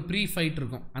கிளைமேக்ஸ் மட்டும் ஒரு ப்ரீ ஃபைட்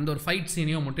இருக்கும், அந்த ஒரு ஃபைட்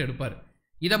சீனையோ மட்டும் எடுப்பார்.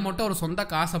 இதை மட்டும் ஒரு சொந்த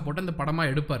காசை போட்டு அந்த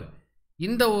படமாக எடுப்பார்.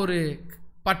 இந்த ஒரு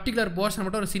பர்டிகுலர் போர்ஷன்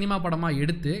மட்டும் ஒரு சினிமா படமாக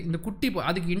எடுத்து இந்த குட்டி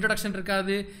அதுக்கு இன்ட்ரடக்ஷன்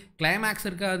இருக்காது, கிளைமேக்ஸ்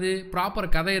இருக்காது,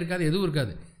 ப்ராப்பர் கதை இருக்காது, எதுவும்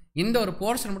இருக்காது. இந்த ஒரு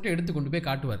போர்ஷன் மட்டும் எடுத்து கொண்டு போய்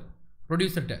காட்டுவார்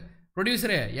ப்ரொடியூசர்கிட்ட.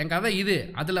 ப்ரொடியூசரே என் கதை இது,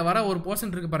 அதில் வர ஒரு போர்ஷன்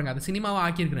இருக்குது பாருங்கள், அது சினிமாவாக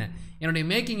ஆக்கியிருக்கிறேன், என்னுடைய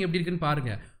மேக்கிங் எப்படி இருக்குன்னு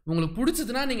பாருங்கள், உங்களுக்கு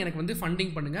பிடிச்சதுன்னா நீங்கள் எனக்கு வந்து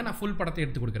ஃபண்டிங் பண்ணுங்கள், நான் ஃபுல் படத்தை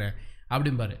எடுத்து கொடுக்குறேன்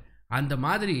அப்படிம்பாரு. அந்த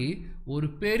மாதிரி ஒரு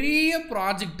பெரிய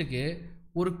ப்ராஜெக்ட்டுக்கு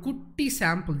ஒரு குட்டி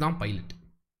சாம்பிள் தான் பைலட்.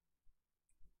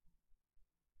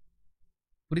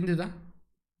 புரிந்துதா?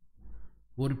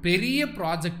 ஒரு பெரிய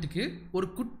ப்ராஜெக்ட்டுக்கு ஒரு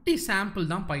குட்டி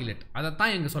சாம்பிள் தான் பைலட்.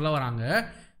 அதைத்தான் எங்க சொல்ல வராங்க.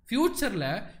 ஃபியூச்சரில்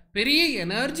பெரிய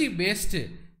எனர்ஜி பேஸ்டு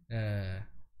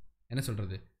என்ன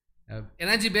சொல்கிறது,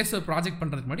 எனர்ஜி பேஸ்ட் ஒரு ப்ராஜெக்ட்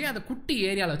பண்ணுறதுக்கு முன்னாடி அதை குட்டி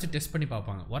ஏரியாவில் வச்சு டெஸ்ட் பண்ணி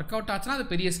பார்ப்பாங்க. ஒர்க் அவுட் ஆச்சுன்னா அது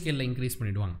பெரிய ஸ்கேலில் இன்க்ரீஸ்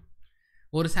பண்ணிவிடுவாங்க.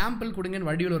 ஒரு சாம்பிள் கொடுங்கன்னு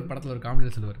வடிவில் ஒரு படத்தில் ஒரு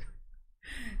காமெடியில் சொல்லுவார்,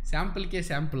 சாம்பிளுக்கே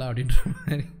சாம்பிளா அப்படின்ற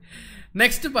மாதிரி.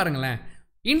 நெக்ஸ்ட் பாருங்களேன்,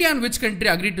 India and which country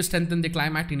agreed to strengthen the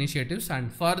climate initiatives and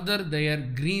further their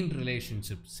green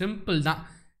relationship? Simple தான்.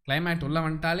 climate உள்ள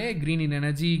வந்துட்டாலே green in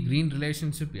energy, green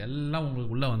relationship எல்லாம்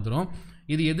உங்களுக்கு உள்ளே வந்துடும்.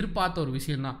 இது எதிர்பார்த்த ஒரு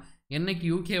விஷயம் தான். என்னைக்கு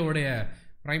யூகேவுடைய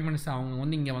பிரைம் மினிஸ்டர் அவங்க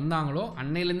வந்து இங்கே வந்தாங்களோ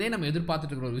அன்னையிலேருந்தே நம்ம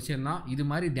எதிர்பார்த்துட்டு இருக்கிற ஒரு விஷயம் தான். இது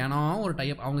மாதிரி தினம் ஒரு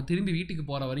டைப் அவங்க திரும்பி வீட்டுக்கு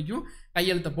போகிற வரைக்கும்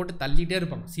கையெழுத்தை போட்டு தள்ளிகிட்டே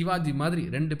இருப்பாங்க. சிவாஜி மாதிரி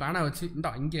 2 பேனை வச்சு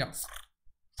இந்தா இங்கே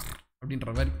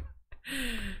அப்படின்ற மாதிரி.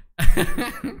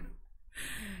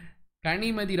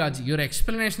 கனிமதிராஜ், your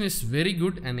explanation is very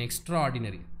good and extra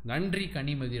ordinary. நன்றி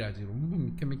கனிமதிராஜ், ரொம்ப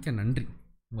மிக்க மிக்க நன்றி.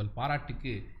 உங்கள்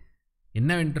பாராட்டுக்கு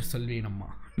என்னவென்று சொல்வேன் அம்மா.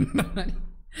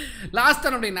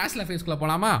 லாஸ்ட்டாக நம்முடைய நேஷனல் அஃபேர்ஸ்குள்ளே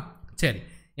போகலாமா? சரி,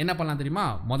 என்ன பண்ணலாம் தெரியுமா?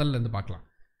 முதல்ல இருந்து பார்க்கலாம்.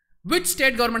 Which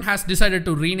state government has decided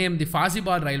to rename the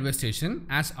Fazibad railway station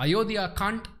as Ayodhya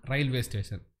Kant railway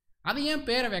station? அது ஏன்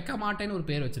பேரை வைக்க மாட்டேன்னு ஒரு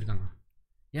பேர் வச்சுருக்காங்க.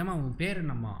 ஏமா உன் பேர்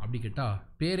என்னம்மா அப்படி கேட்டால்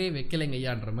பேரே வைக்கலைங்க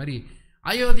ஐயான்ற மாதிரி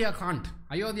அயோத்தியா காண்ட்,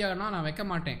 அயோத்தியானா நான் வைக்க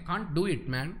மாட்டேன், காண்ட் டூ இட்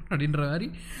மேன் அப்படின்ற மாதிரி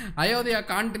அயோத்தியா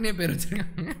காண்ட்னே பேர்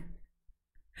வச்சுருக்காங்க.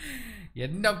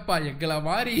 என்னப்பா எங்களை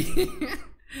மாதிரி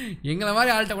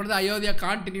ஆள்கிட்ட கொடுத்து அயோத்தியா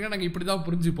காண்ட்னா நாங்கள் இப்படி தான்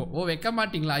புரிஞ்சுப்போம். ஓ வைக்க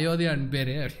மாட்டிங்களா அயோத்தியான்னு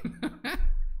பேர் அப்படின்னு.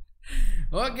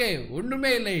 ஓகே,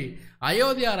 ஒன்றுமே இல்லை.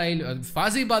 அயோத்தியா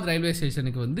ஃபாசிபாத் ரயில்வே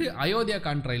ஸ்டேஷனுக்கு வந்து அயோத்தியா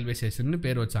காண்ட் ரயில்வே ஸ்டேஷன்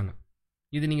பேர் வச்சாங்க.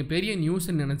 இது நீங்கள் பெரிய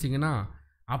நியூஸ்ன்னு நினச்சிங்கன்னா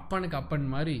அப்பனுக்கு அப்பன்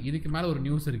மாதிரி இதுக்கு மேலே ஒரு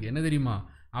நியூஸ் இருக்குது. என்ன தெரியுமா?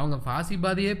 அவங்க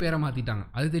ஃபாசிபாதையே பேரை மாற்றிட்டாங்க.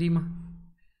 அது தெரியுமா?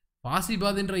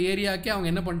 ஃபாசிபாத்ன்ற ஏரியாவுக்கே அவங்க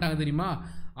என்ன பண்ணிட்டாங்க தெரியுமா?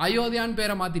 அயோத்தியான்னு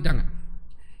பேரை மாற்றிட்டாங்க.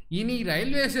 இனி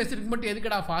ரயில்வே ஸ்டேஷனுக்கு மட்டும்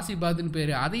எதுக்கடா ஃபாசிபாத்னு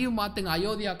பேர், அதையும் மாற்றுங்க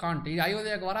அயோத்தியா காண்ட்,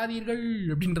 அயோத்தியாவுக்கு வராதீர்கள்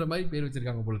அப்படின்ற மாதிரி பேர்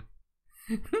வச்சுருக்காங்க போல.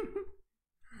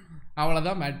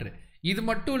 அவ்வளோதான் மேட்ரு. இது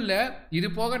மட்டும் இல்லை, இது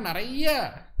போக நிறைய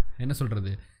என்ன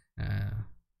சொல்கிறது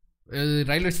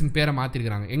ரயில்வே ஸ்டேஷன் பேரை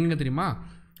மாற்றிருக்கிறாங்க. எங்கே தெரியுமா?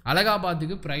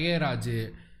 அலகாபாத்துக்கு பிரயாராஜ்,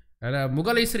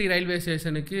 முகலேஸ்வரி ரயில்வே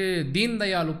ஸ்டேஷனுக்கு தீன்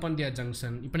தயாள் உபந்தியா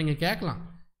ஜங்ஷன். இப்போ நீங்கள் கேட்கலாம்,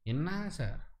 என்ன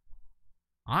சார்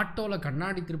ஆட்டோவில்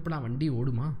கண்ணாடி திருப்பினா வண்டி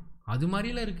ஓடுமா? அது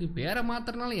மாதிரிலாம் இருக்குது, பேரை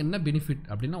மாத்திரனால என்ன பெனிஃபிட்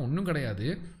அப்படின்னா ஒன்றும் கிடையாது.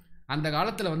 அந்த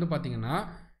காலத்தில் வந்து பார்த்திங்கன்னா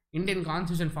இந்தியன்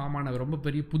கான்ஸ்டியூஷன் ஃபார்ம் ஆனது ரொம்ப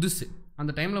பெரிய புதுசு.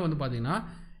 அந்த டைமில் வந்து பார்த்திங்கன்னா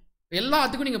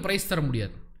எல்லாத்துக்கும் நீங்கள் ப்ரைஸ் தர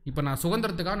முடியாது. இப்போ நான்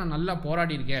சுதந்திரத்துக்காக நான் நல்லா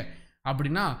போராடி இருக்கேன்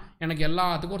அப்படின்னா எனக்கு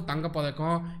எல்லாத்துக்கும் ஒரு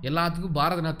தங்கப்பதக்கம், எல்லாத்துக்கும்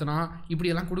பாரத ரத்னா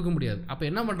இப்படியெல்லாம் கொடுக்க முடியாது. அப்போ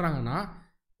என்ன பண்ணுறாங்கன்னா,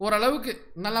 ஓரளவுக்கு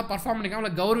நல்லா பர்ஃபார்ம் பண்ணிக்காம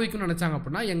அவளை கௌரவிக்கணும்னு நினச்சாங்க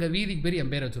அப்படின்னா எங்கள் வீதிக்கு பேர்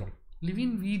என் பேர் வச்சுருவோம்,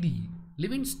 லிவின் வீதி,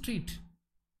 லிவின் ஸ்ட்ரீட்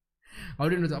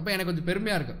அப்படின்னு. அப்போ எனக்கு கொஞ்சம்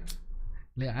பெருமையாக இருக்கும்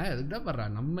இல்லையா, அதுக்கு தான் படுறா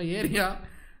நம்ம ஏரியா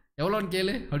எவ்வளோன்னு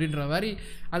கேளு அப்படின்ற மாதிரி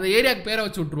அந்த ஏரியாவுக்கு பேரை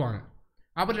வச்சு விட்ருவாங்க.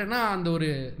 அப்படி இல்லைன்னா அந்த ஒரு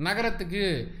நகரத்துக்கு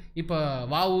இப்போ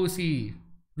வஉசி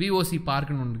விஓசி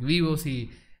பார்க்குன்னு ஒன்று இருக்குது, விஓசி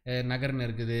நகர்னு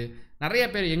இருக்குது. நிறைய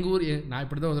பேர் எங்கள் ஊர், நான்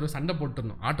இப்படி தான் ஒரு தடவை சண்டை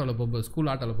போட்டுருந்தோம் ஆட்டோவில் போகும்போது, ஸ்கூல்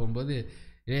ஆட்டோவில் போகும்போது,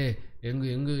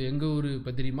 எங்கள் ஊர்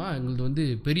இப்போ தெரியுமா, எங்களது வந்து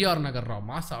பெரியார் நகர்றா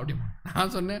மாசா அப்படிமா.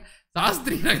 நான் சொன்னேன்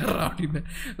சாஸ்திரி நகர்றா அப்படின்னு.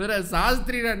 வேற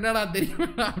சாஸ்திரினா என்னடா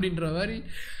தெரியுமா அப்படின்ற மாதிரி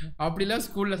அப்படிலாம்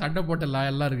ஸ்கூலில் சண்டை போட்டலாம்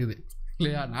எல்லாம் இருக்குது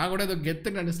இல்லையா. நான் கூட ஏதோ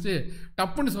கெத்துன்னு நினச்சிட்டு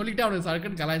டப்புன்னு சொல்லிவிட்டு அவனுக்கு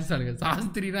சரக்குன்னு கலாய்ச்சிட்டானுங்க.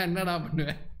 சாஸ்திரினா என்னடா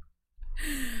பண்ணுவேன்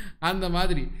அந்த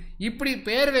மாதிரி. இப்படி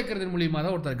பேர் வைக்கிறது மூலியமாக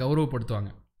தான் ஒருத்தர்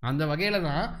கௌரவப்படுத்துவாங்க. அந்த வகையில்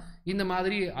தான் இந்த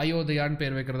மாதிரி அயோத்தியான்னு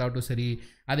பேர் வைக்கிறதாகட்டும் சரி,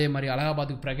 அதே மாதிரி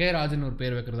அலகாபாத்துக்கு பிரகேராஜன் ஒரு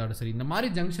பேர் வைக்கிறதாகட்டும் சரி, இந்த மாதிரி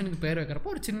ஜங்ஷனுக்கு பேர்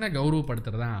வைக்கிறப்போ ஒரு சின்ன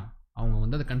கௌரவப்படுத்துறதான் அவங்க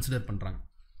வந்து அதை கன்சிடர் பண்ணுறாங்க.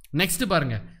 நெக்ஸ்ட்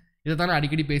பாருங்கள், இதை தானே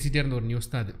அடிக்கடி பேசிகிட்டே இருந்த ஒரு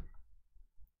நியூஸ் தான் அது,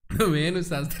 வேணு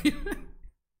சாஸ்திரி.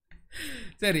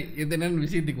 சரி, இது என்னென்ன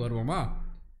விஷயத்துக்கு வருவோமா,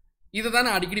 இதை தானே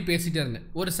அடிக்கடி பேசிகிட்டே இருந்தேன்.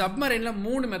 ஒரு சப்மரைனில்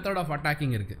 3 மெத்தட் ஆஃப்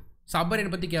அட்டாக்கிங் இருக்குது.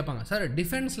 சப்மரைன் பற்றி கேட்பாங்க, சார்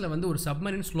டிஃபென்ஸில் வந்து ஒரு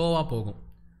சப்மரைன் ஸ்லோவாக போகும்,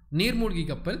 நீர்மூழ்கி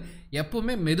கப்பல்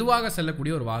எப்போவுமே மெதுவாக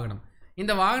செல்லக்கூடிய ஒரு வாகனம்.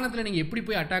 இந்த வாகனத்தில் நீங்கள் எப்படி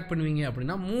போய் அட்டாக் பண்ணுவீங்க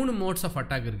அப்படின்னா 3 மோட்ஸ் ஆஃப்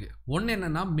அட்டாக் இருக்குது. ஒன்று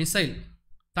என்னென்னா மிசைல்,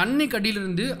 தண்ணி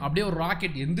கடியிலிருந்து அப்படியே ஒரு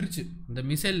ராக்கெட் எந்திரிச்சு இந்த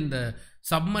மிசைல் இந்த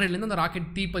சப்மரைன்லேருந்து அந்த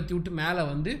ராக்கெட் தீப்பற்றி விட்டு மேலே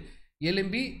வந்து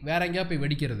எலும்பி வேற எங்கேயா போய்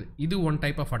வெடிக்கிறது, இது one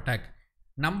type of attack.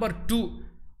 Number 2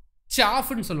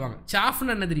 சாஃப்னு சொல்லுவாங்க.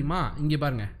 சாஃப்னு என்ன தெரியுமா, இங்கே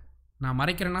பாருங்கள், நான்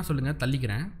மறைக்கிறேன்னா சொல்லுங்கள்,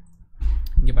 தள்ளிக்கிறேன்,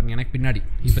 இங்கே பாருங்கள் எனக்கு பின்னாடி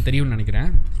இப்போ தெரியும்னு நினைக்கிறேன்.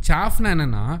 சாஃப்னா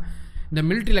என்னென்னா, இந்த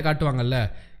மிலிட்ரியில் காட்டுவாங்கல்ல,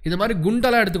 இந்த மாதிரி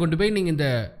குண்டெல்லாம் எடுத்து கொண்டு போய் நீங்கள்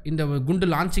இந்த குண்டு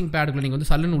லான்ச்சிங் பேடுக்குள்ள நீங்கள்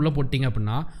வந்து சல்லுன்னு உள்ளே போட்டிங்க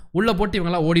அப்படின்னா உள்ளே போட்டு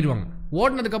இவங்களாம் ஓடிடுவாங்க.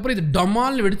 ஓடினதுக்கப்புறம் இது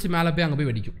டமால்னு வெடித்து மேலே போய் அங்கே போய்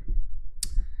வெடிக்கும்.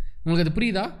 உங்களுக்கு அது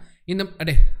புரியுதா?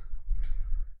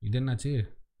 இது என்னாச்சு,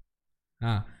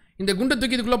 இந்த குண்டை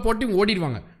தூக்கி இதுக்குள்ளே போட்டு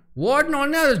ஓடிடுவாங்க.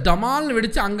 ஓடினோடனே அது டமால்னு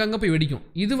வெடித்து அங்கங்கே போய் வெடிக்கும்.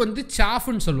 இது வந்து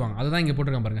சாஃப்னு சொல்லுவாங்க. அதுதான் இங்கே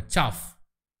போட்டிருக்காங்க பாருங்கள், சாஃப்.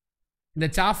 இந்த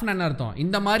சாஃப்னு என்ன அர்த்தம்,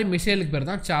 இந்த மாதிரி மிசைலுக்கு பேர்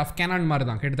தான் சாஃப், கெனான் மாதிரி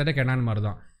தான், கிட்டத்தட்ட கெனான் மாதிரி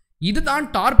தான். இதுதான்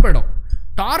டார்பெடோ.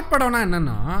 டார்பெடோனா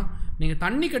என்னென்னா, நீங்கள்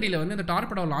தண்ணி கடியில் வந்து இந்த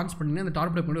டார்பெடோ லான்ச் பண்ணிங்கன்னா இந்த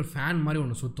டார்பெடோ பண்ணி ஒரு ஃபேன் மாதிரி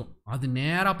ஒன்று சுற்றும், அது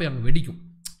நேராக போய் அங்கே வெடிக்கும்,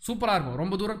 சூப்பராக இருக்கும்.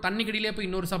 ரொம்ப தூரம் தண்ணி கடியிலே போய்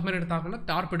இன்னொரு சப்மரைன் எடுத்தாங்கன்னா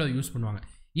டார்பெடோ யூஸ் பண்ணுவாங்க.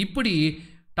 இப்படி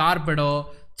டார்பெடோ,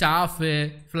 சாஃபு,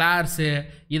 ஃப்ளார்ஸு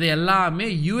இது எல்லாமே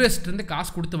யூஎஸ்லேருந்து காசு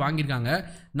கொடுத்து வாங்கியிருக்காங்க,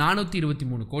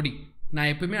 423 கோடி.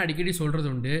 நான் எப்பவுமே அடிக்கடி சொல்கிறது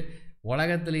உண்டு,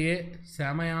 உலகத்திலேயே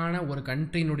செமையான ஒரு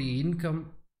கண்ட்ரியினுடைய இன்கம்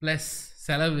ப்ளஸ்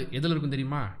செலவு எதில் இருக்கும்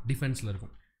தெரியுமா, டிஃபென்ஸில்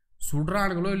இருக்கும்.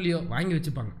 சுடுறானுங்களோ இல்லையோ வாங்கி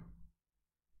வச்சுப்பாங்க.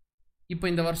 இப்போ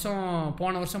இந்த வருஷம்,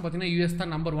 போன வருஷம் பார்த்தீங்கன்னா யூஎஸ்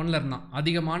தான் நம்பர் 1ல் இருந்தான்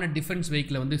அதிகமான டிஃபென்ஸ்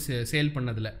வெஹிக்கிளை வந்து சேல்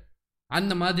பண்ணதில்.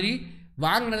 அந்த மாதிரி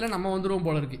வாங்கினதில் நம்ம வந்துடுவோம்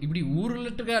போல இருக்குது. இப்படி ஊரில்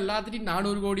இருக்க எல்லாத்துட்டையும்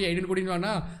 400 கோடி 500 கோடின்னு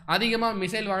வேணால் அதிகமாக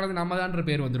மிசைல் வாங்கினது நம்ம தான்ற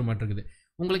பேர் வந்துட மாட்டேங்குது.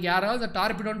 உங்களுக்கு யாராவது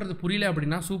டார்பிடோன்றது புரியல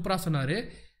அப்படின்னா சூப்பராக சொன்னார்.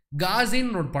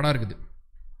 காசின்னு ஒரு படம் இருக்குது,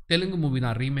 தெலுங்கு மூவி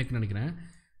தான், ரீமேக்னு நினைக்கிறேன்,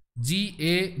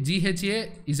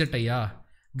 GHAZIயா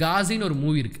காசின்னு ஒரு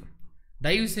மூவி இருக்குது.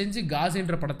 தயவு செஞ்சு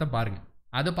காசின்ற படத்தை பாருங்கள்.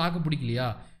 அதை பார்க்க பிடிக்கலையா,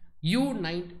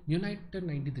 யுனைடெட்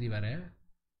 93 வேறு,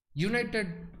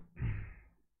 யுனைடெட்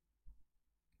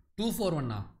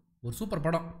 241 ஒரு சூப்பர்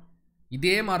படம்,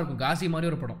 இதே மாதிரி இருக்கும், காசி மாதிரி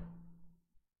ஒரு படம்.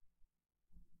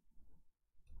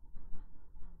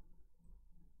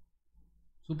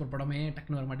 சூப்பர் படமே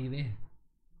டக்குன்னு வர மாட்டேங்குதே.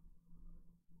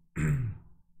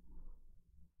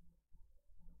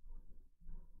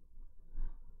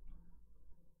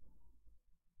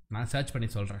 நான் சர்ச் பண்ணி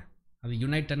சொல்கிறேன். அது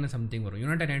யுனைடெட்னு சம்திங் வரும்.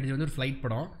 யுனைடெட் 93 வந்து ஒரு ஃப்ளைட்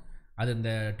படம், அது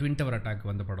இந்த ட்வின் டவர் அட்டாக்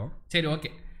வந்த படம். சரி, ஓகே.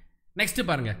 நெக்ஸ்ட்டு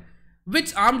பாருங்கள்,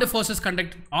 which armed forces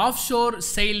conduct of sure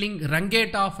sailing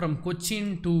ரங்கேட்டா from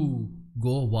Cochin to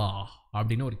Goa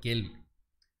அப்படின்னு ஒரு கேள்வி.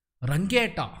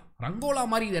 ரங்கேட்டா, ரங்கோலா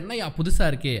மாதிரி இது என்னையா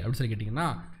புதுசாக இருக்கே அப்படின்னு சொல்லி கேட்டிங்கன்னா,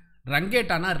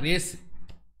 ரங்கேட்டானா ரேஸு.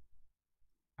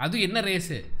 அது என்ன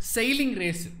ரேஸு, செயிலிங்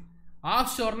ரேஸு.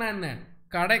 ஆஃப் ஷோர்னா என்ன,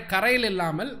 கரையில்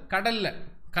இல்லாமல் கடலில்,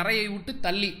 கரையை விட்டு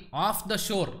தள்ளி, ஆஃப் த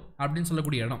ஷோர் அப்படின்னு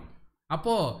சொல்லக்கூடிய இடம்.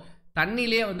 அப்போது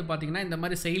தண்ணியிலே வந்து பார்த்திங்கன்னா இந்த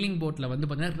மாதிரி செயிலிங் போட்டில் வந்து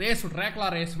பார்த்திங்கன்னா ரேஸ், ரேக்லா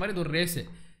ரேஸ் மாதிரி இது ஒரு ரேஸு.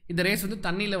 இந்த ரேஸ் வந்து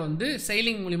தண்ணியில் வந்து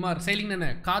செயிலிங் மூலிமா, செயிலிங் என்ன,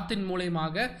 காற்றின்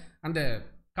மூலியமாக அந்த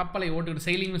கப்பலை ஓட்டுக்கிட்டு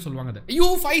செயிலிங்னு சொல்லுவாங்க. அது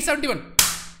U571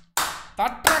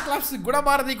 தட்டா கிளாப்ஸ்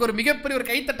குணபாரதிக்கு ஒரு மிகப்பெரிய ஒரு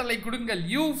கைத்தட்டலை கொடுங்கள்.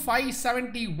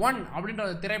 U571 அப்படின்ற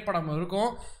திரைப்படம்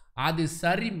இருக்கும், அது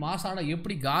சரி மாசான,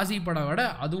 எப்படி காசி படம் விட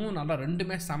அதுவும் நல்லா,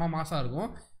 ரெண்டுமே சம மாசாக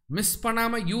இருக்கும். மிஸ்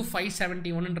பண்ணாமல்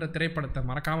U571ன்ற திரைப்படத்தை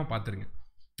மறக்காமல் பார்த்துருங்க.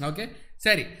 ஓகே,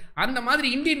 சரி. அந்த மாதிரி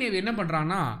இந்தியன் நேவி என்ன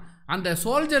பண்ணுறான்னா, அந்த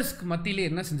சோல்ஜர்ஸ்க்கு மத்தியிலே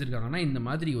என்ன செஞ்சுருக்காங்கன்னா இந்த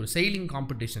மாதிரி ஒரு செயிலிங்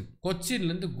காம்படிஷன்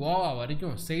கொச்சின்லேருந்து கோவா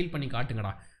வரைக்கும் செயில் பண்ணி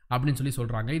காட்டுங்கடா அப்படின்னு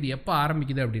சொல்கிறாங்க. இது எப்போ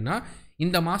ஆரம்பிக்குது அப்படின்னா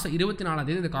இந்த மாதம் 24ஆம்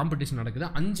தேதி இந்த காம்படிஷன் நடக்குது.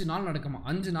 5 நாள் நடக்குமா.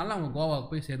 5 நாளில் அவங்க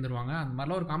கோவாவுக்கு போய் சேர்ந்துருவாங்க. அந்த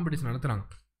மாதிரிலாம் ஒரு காம்படிஷன் நடத்துகிறாங்க.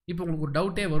 இப்போ உங்களுக்கு ஒரு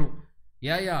டவுட்டே வரும்,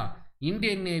 ஏயா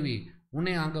இந்தியன் நேவி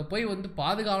உன்னை அங்கே போய் வந்து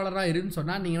பாதுகாவலராக இருன்னு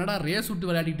சொன்னால் நீங்கள் என்னடா ரேஸ் விட்டு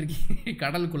விளையாடிட்டு இருக்கீங்க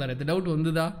கடலுக்குள்ளார? இந்த டவுட்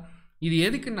வந்துதா? இது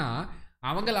எதுக்குன்னா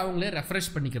அவங்களே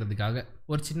ரெஃப்ரெஷ் பண்ணிக்கிறதுக்காக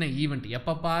ஒரு சின்ன ஈவெண்ட்.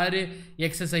 எப்போ பாரு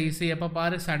எக்ஸசைஸு, எப்போ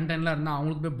பாரு சண்டன்லாம் இருந்தால்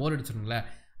அவங்களுக்கு போய் போர் அடிச்சிடும்ல.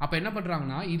 அப்போ என்ன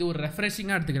பண்ணுறாங்கன்னா இது ஒரு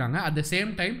ரெஃப்ரெஷிங்காக எடுத்துக்கிறாங்க. அட் த சேம்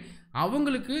டைம்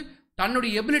அவங்களுக்கு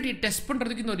தன்னுடைய எபிலிட்டியை டெஸ்ட்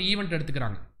பண்ணுறதுக்கு இந்த ஒரு ஈவெண்ட்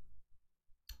எடுத்துக்கிறாங்க.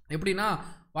 எப்படின்னா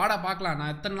வாடா பார்க்கலாம்,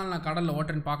 நான் எத்தனை நாள் நான் கடலில்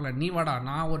ஓட்டுறேன்னு பார்க்கலாம், நீ வாடா,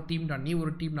 நான் ஒரு டீம்டா, நீ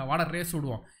ஒரு டீம்டா, வாடா ரேஸ்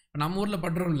விடுவோம். இப்போ நம்ம ஊரில்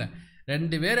பண்ணுறோம் இல்லை,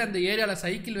 2 பேர் அந்த ஏரியாவில்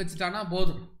சைக்கிள் வச்சுட்டானா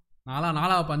போதும்.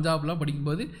 நாலாவது பஞ்சாப்லாம்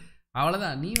படிக்கும்போது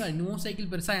அவ்வளோதான், நீ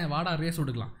சைக்கிள் பெருசாக என் வாடா ரேஸ்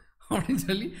விடுக்கலாம் அப்படின்னு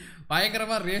சொல்லி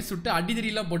பயங்கரமாக ரேஸ் விட்டு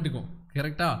அடிதடியெலாம் போட்டுக்கும்.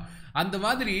 கரெக்டாக அந்த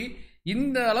மாதிரி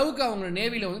இந்த அளவுக்கு அவங்க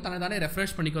நேவியில் வந்து தானே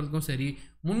ரெஃப்ரெஷ் பண்ணிக்கிறதுக்கும் சரி.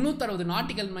 360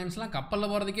 நாட்டிக்கல் மைன்ஸ்லாம் கப்பலில்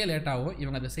போகிறதுக்கே லேட் ஆகும்.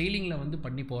 இவங்க அந்த செயிலிங்கில் வந்து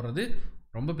பண்ணி போகிறது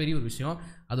ரொம்ப பெரிய ஒரு விஷயம்.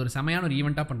 அது ஒரு செமையான ஒரு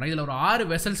ஈவெண்ட்டாக பண்ணுறாங்க. இதில் ஒரு 6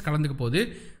 வெசல்ஸ் கலந்துக்க போகுது.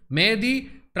 மேதி,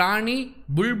 பிராணி,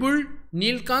 புல்புல்,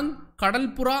 நீல்காந்த்,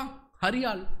 கடல்புறா,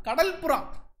 ஹரியால். கடல்புறா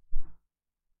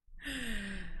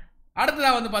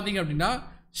அடுத்ததாக வந்து பார்த்தீங்க அப்படின்னா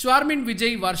ஸ்வார்மின்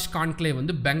விஜய் வர்ஷ் கான்க்ளேவ்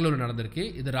வந்து பெங்களூர் நடந்திருக்கு.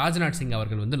 இது ராஜ்நாத் சிங்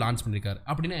அவர்கள் வந்து லான்ச் பண்ணியிருக்காரு.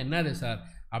 அப்படின்னா என்னது சார்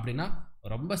அப்படின்னா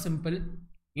ரொம்ப சிம்பிள்,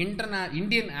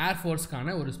 இந்தியன்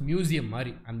ஏர்ஃபோர்ஸ்க்கான ஒரு மியூசியம்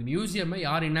மாதிரி. அந்த மியூசியமை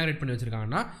யார் இனாகிரேட் பண்ணி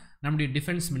வச்சுருக்காங்கன்னா நம்முடைய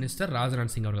டிஃபென்ஸ் மினிஸ்டர்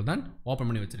ராஜ்நாத் சிங் அவர்கள் தான் ஓப்பன்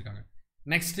பண்ணி வச்சுருக்காங்க.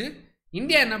 நெக்ஸ்ட்டு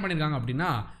இந்தியா என்ன பண்ணியிருக்காங்க அப்படின்னா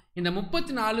இந்த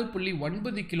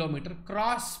 34.9 kilometre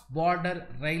cross border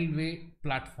railway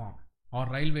platform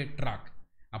R railway track.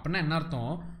 அப்படின்னா என்ன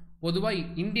அர்த்தம்? பொதுவாக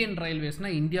இந்தியன்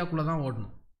ரயில்வேஸ்னால் இந்தியாவுக்குள்ளே தான்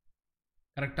ஓடணும்.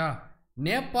 கரெக்டாக?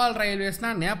 நேபாள்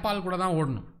ரயில்வேஸ்னால் நேபாள் கூட தான்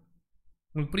ஓடணும்.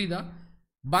 உங்களுக்கு புரியுதா?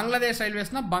 பங்களாதேஷ்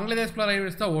ரயில்வேஸ்னால் பங்களாதேஷ்குள்ள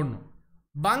ரயில்வேஸ் தான் ஓடணும்.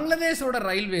 பங்களாதேஷோட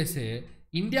ரயில்வேஸு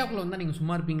இந்தியாவுக்குள்ளே வந்தால் நீங்கள்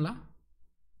சும்மா இருப்பீங்களா?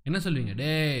 என்ன சொல்லுவீங்க?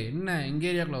 டே என்ன எங்கள்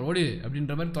ஏரியாக்குள்ளே ஓடு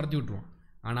அப்படின்ற மாதிரி துரத்தி விட்ருவோம்.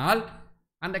 ஆனால்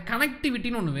அந்த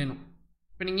கனெக்டிவிட்டின்னு ஒன்று வேணும்.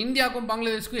 இப்போ நீங்கள் இந்தியாவுக்கும்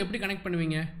பங்களாதேஷ்க்கும் எப்படி கனெக்ட்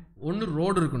பண்ணுவீங்க? ஒன்று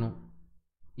ரோடு இருக்கணும்,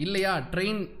 இல்லையா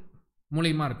ட்ரெயின்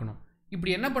மூலியமாக இருக்கணும்.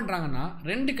 இப்படி என்ன பண்ணுறாங்கன்னா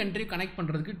 2 கண்ட்ரி கனெக்ட்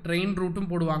பண்ணுறதுக்கு ட்ரெயின் ரூட்டும்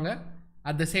போடுவாங்க,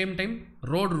 அட் த சேம் டைம்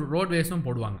ரோட்வேஸும்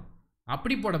போடுவாங்க.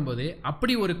 அப்படி போடும்போது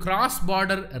அப்படி ஒரு கிராஸ்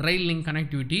பார்டர் ரயில் லிங்க்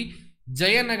கனெக்டிவிட்டி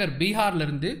ஜெயநகர்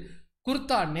பீகார்லேருந்து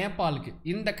குர்தா நேபாளுக்கு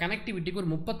இந்த கனெக்டிவிட்டிக்கு ஒரு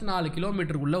 34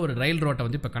 கிலோமீட்டர் உள்ள ஒரு ரயில் ரோட்டை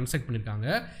வந்து இப்போ கன்ஸ்ட்ரக்ட் பண்ணியிருக்காங்க.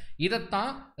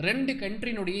 இதைத்தான் 2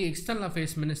 கண்ட்ரினுடைய எக்ஸ்டர்னல்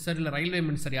அஃபேர்ஸ் மினிஸ்டர் இல்லை ரயில்வே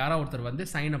மினிஸ்டர் யாராவது ஒருத்தர் வந்து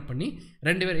சைன் அப் பண்ணி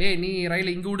 2 பேர் நீ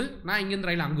ரயில் இங்கே விடு, நான்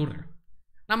இங்கேருந்து ரயில் அங்கே விடுறேன்,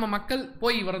 நம்ம மக்கள்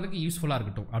போய் வர்றதுக்கு யூஸ்ஃபுல்லாக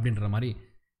இருக்கட்டும் அப்படின்ற மாதிரி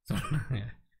சொன்னாங்க.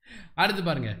 அடுத்து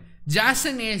பாருங்கள்,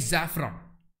 ஜாசன் ஏ ஜாஃப்ரான்.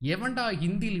 எவன்டா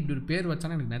ஹிந்தியில் இப்படி ஒரு பேர்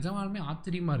வச்சானா எனக்கு நிஜமாலுமே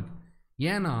ஆச்சரியமாக இருக்குது.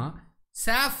 ஏன்னா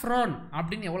சாஃப்ரான்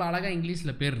அப்படின்னு எவ்வளோ அழகாக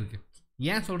இங்கிலீஷில் பேர் இருக்குது.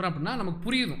 ஏன் சொல்கிறேன் அப்படின்னா நமக்கு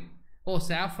புரியுதும், ஓ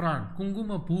சாஃப்ரான்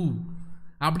குங்கும பூ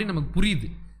அப்படின்னு நமக்கு புரியுது.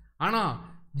 ஆனால்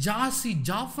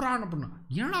ஜாஃப்ரான் அப்படின்னா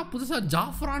ஏன்னா புதுசாக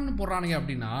ஜாஃப்ரான்னு போடுறானுங்க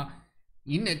அப்படின்னா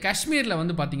இன்னும் காஷ்மீரில்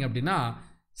வந்து பார்த்தீங்க அப்படின்னா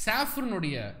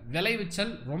சாஃப்ரனுடைய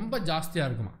விளைவிச்சல் ரொம்ப ஜாஸ்தியாக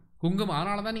இருக்குமா குங்குமம்.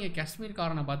 அதனால தான் நீங்கள்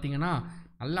காஷ்மீர்காரனை பார்த்தீங்கன்னா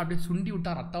நல்லா அப்படியே சுண்டி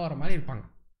விட்டா ரத்தம் வர மாதிரி இருப்பாங்க.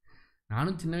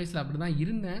 நானும் சின்ன வயசில் அப்படி தான்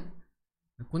இருந்தேன்.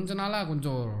 கொஞ்ச நாளாக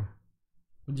கொஞ்சம்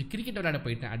கிரிக்கெட் விளையாட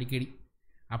போயிட்டேன் அடிக்கடி.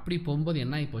 அப்படி போகும்போது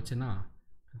என்ன ஆகி போச்சுன்னா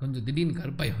கொஞ்சம் திடீர்னு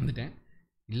கருப்பாய் வந்துட்டேன்.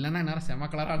 இல்லைன்னா நேரம் செம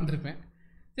கலராக இருந்திருப்பேன்.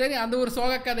 சரி, அந்த ஒரு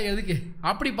சோகக்கதை எதுக்கு?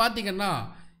 அப்படி பார்த்தீங்கன்னா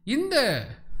இந்த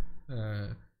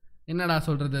என்னடா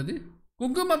சொல்கிறது, அது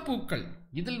குங்குமப்பூக்கள்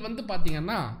இதில் வந்து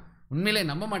பார்த்தீங்கன்னா உண்மையிலே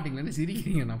நம்ப மாட்டீங்கன்னு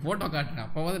சிரிக்கிறீங்க. நான் ஃபோட்டோ காட்டுறேன்,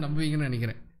 அப்போ வந்து நம்புவீங்கன்னு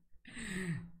நினைக்கிறேன்.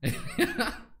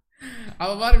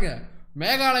 அப்போ பாருங்க,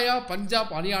 மேகாலயா,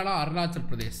 பஞ்சாப், ஹரியானா, அருணாச்சல்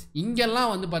பிரதேஷ்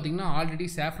இங்கெல்லாம் வந்து பார்த்தீங்கன்னா ஆல்ரெடி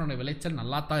சேஃப்ரனோட விளைச்சல்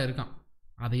நல்லா தான் இருக்கான்.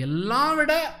 அதையெல்லாம்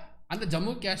விட அந்த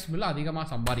ஜம்மு காஷ்மீரில் அதிகமாக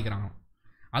சம்பாதிக்கிறாங்க.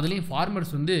 அதுலேயும்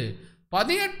ஃபார்மர்ஸ் வந்து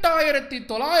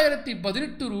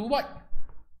 18,918 ரூபாய்.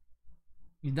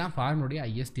 இதுதான் ஃபார்மருடைய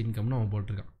ஹையஸ்ட் இன்கம்னு அவன்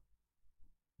போட்டிருக்கான்.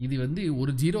 இது வந்து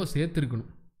ஒரு 0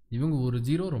 சேர்த்துருக்கணும், இவங்க ஒரு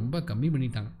 0 ரொம்ப கம்மி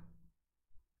பண்ணிட்டாங்க.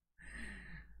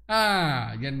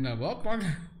 என்னவோ போங்க.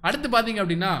 அடுத்து பார்த்தீங்க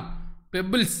அப்படின்னா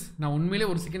பெபிள்ஸ். நான் உண்மையிலே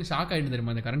ஒரு செகண்ட் ஷாக் ஆகிட்டு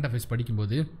தெரியுமா இந்த கரண்ட் அஃபேர்ஸ்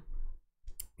படிக்கும்போது.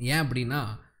 ஏன் அப்படின்னா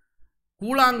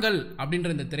கூழாங்கல் அப்படின்ற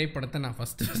இந்த திரைப்படத்தை நான்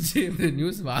ஃபஸ்ட்டு இந்த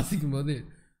நியூஸ் வாசிக்கும்போது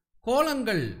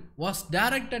கோலங்கள் was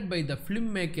directed by the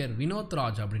film maker Vinod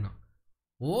Raj அப்படின்னா,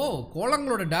 ஓ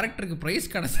கோலங்களோட டைரக்டருக்கு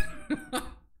ப்ரைஸ் கிடச்சி.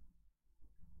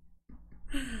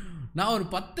 நான் ஒரு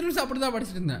 10 நிமிஷம் அப்படி தான்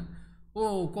படிச்சுட்டு இருந்தேன். ஓ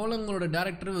கோலங்களோட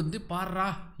டைரக்டர் வந்து பாடுறா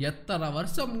எத்தனை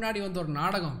வருஷம் முன்னாடி வந்து ஒரு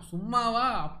நாடகம் சும்மாவா,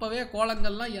 அப்போவே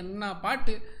கோலங்கள்லாம் என்ன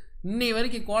பாட்டு, இன்னை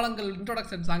வரைக்கும் கோலங்கள்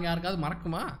இன்ட்ரோடக்ஷன் சாங் யாருக்காவது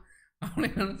மறக்குமா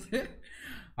அப்படின்னு நினச்சி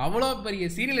அவ்வளோ பெரிய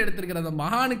சீரியல் எடுத்திருக்கிற அந்த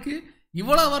மகானுக்கு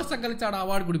இவ்வளோ வருஷம் கழிச்சாட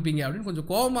அவார்டு கொடுப்பீங்க அப்படின்னு கொஞ்சம்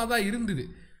கோபமாக தான் இருந்தது.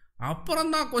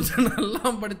 அப்புறம் தான் கொஞ்சம் நல்லா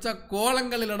படித்தா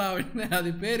கோலங்கள் இல்லைடா அப்படின்னு அது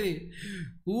பேர்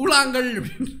கூழாங்கல்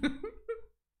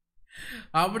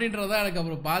அப்படின்றதான் எனக்கு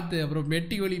அப்புறம் பார்த்து அப்புறம்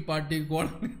மெட்டி ஒலி பாட்டு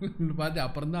கோலங்கள் பார்த்து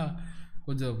அப்புறம் தான்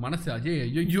கொஞ்சம் மனசு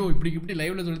ஐயோ இப்படி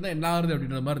லைவில் சொல்லியிருந்தால் என்ன ஆகுது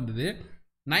அப்படின்ற மாதிரி இருந்தது.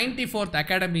 94th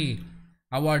அகாடமி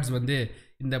அவார்ட்ஸ் வந்து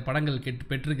இந்த படங்கள்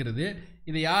பெற்றிருக்கிறது.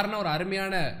 இது யாருன்னா ஒரு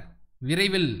அருமையான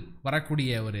விரைவில்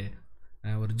வரக்கூடிய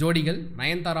ஒரு ஜோடிகள்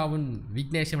நயன்தாராவும்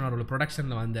விக்னேஷன் அவரோட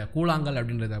ப்ரொடக்ஷனில் வந்த கூழாங்கல்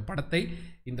அப்படின்ற படத்தை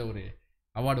இந்த ஒரு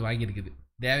அவார்டு வாங்கியிருக்குது.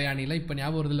 தேவயானியில் இப்போ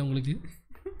ஞாபகம் வருதில்லை உங்களுக்கு?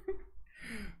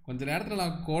 கொஞ்சம் நேரத்தில்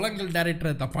நான் கோலங்கள்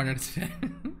டைரக்டரை தப்பாக நடிச்சிட்டேன்.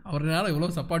 அவரால்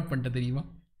எவ்வளோ சப்போர்ட் பண்ணிட்டேன் தெரியுமா?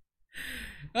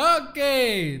 Okay,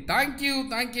 thank you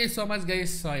so much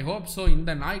guys. I hope so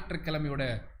இந்த ஞாயிற்றுக்கிழமையோட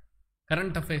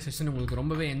கரண்ட் அஃபேர்ஸ் செஷன் உங்களுக்கு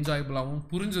ரொம்பவே என்ஜாயபுளாகவும்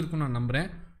புரிஞ்சிருக்குன்னு நான் நம்புகிறேன்.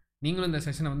 நீங்களும் இந்த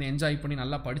செஷனை வந்து என்ஜாய் பண்ணி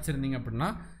நல்லா படிச்சிருந்தீங்க அப்படின்னா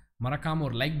மறக்காமல்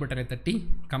ஒரு லைக் பட்டனை தட்டி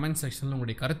கமெண்ட் செக்ஷனில்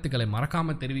உங்களுடைய கருத்துக்களை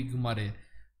மறக்காமல் தெரிவிக்குமாறு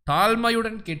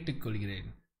தாழ்மையுடன் கேட்டுக்கொள்கிறேன்.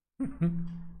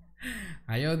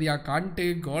 அயோத்தியா காண்டு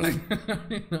கோல.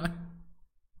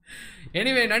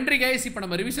 எனிவே நன்றி கைஸ். இப்போ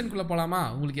நம்ம ரிவிஷனுக்குள்ளே போகலாமா?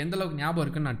 உங்களுக்கு எந்த அளவுக்கு ஞாபகம்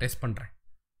இருக்குன்னு நான் டெஸ்ட் பண்ணுறேன்.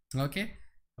 ஓகே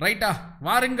ரைட்டா,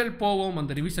 வாருங்கள் போவோம்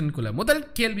அந்த ரிவிஷனுக்குள்ளே. முதல்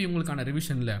கேள்வி உங்களுக்கான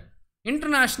ரிவிஷனில்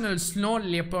இன்டர்நேஷ்னல் ஸ்னோ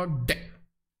லெப்பர்ட் டே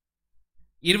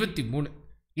 23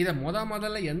 இதை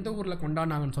முதல்ல எந்த ஊரில்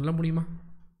கொண்டாடினாங்கன்னு சொல்ல முடியுமா?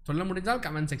 சொல்ல முடிஞ்சால்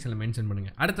கமெண்ட் செக்ஷனில் மென்ஷன்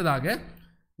பண்ணுங்கள். அடுத்ததாக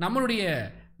நம்மளுடைய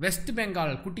வெஸ்ட்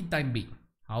பெங்கால் குட்டி தம்பி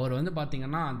அவர் வந்து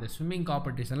பார்த்திங்கன்னா அந்த ஸ்விம்மிங்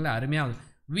காம்படிஷனில் அருமையாக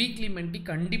வீக்லி மென்டி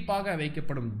கண்டிப்பாக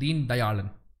வைக்கப்படும் தீன்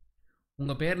தயாளன்.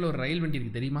 உங்கள் பேரில் ஒரு ரயில் வண்டி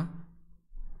இருக்குது தெரியுமா?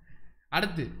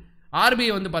 அடுத்து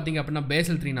ஆர்பிஐ வந்து பார்த்திங்க அப்படின்னா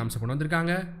பேசல் 3 நாம்ஸை கொண்டு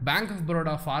வந்திருக்காங்க. பேங்க் ஆஃப்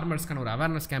பரோடா ஃபார்மர்ஸ்க்கான ஒரு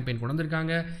அவேர்னஸ் கேம்பெயின் கொண்டு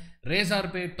வந்திருக்காங்க.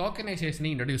 ரேசார் பே டோக்கனைசேஷனை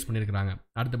இன்ட்ரடியூஸ் பண்ணியிருக்கிறாங்க.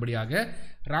 அடுத்தபடியாக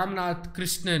ராம்நாத்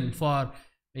கிருஷ்ணன் ஃபார்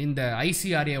இந்த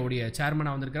ஐசிஆர்ஏ உடைய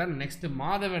சேர்மனாக வந்திருக்கிறார். நெக்ஸ்ட்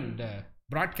மாதவன் இந்த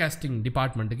ப்ராட்காஸ்டிங்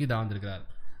டிபார்ட்மெண்ட்டுக்கு இதாக வந்திருக்கிறார்.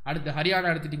 அடுத்து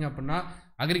ஹரியானா எடுத்துட்டிங்க அப்படின்னா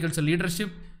அக்ரிகல்ச்சர்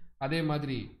லீடர்ஷிப், அதே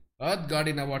மாதிரி எர்த்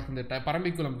கார்டன் அவார்ட்ஸ் இந்த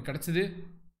பரம்பிக்குளம் கிடச்சிது.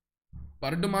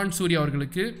 பர்டுமான் சூர்யா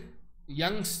அவர்களுக்கு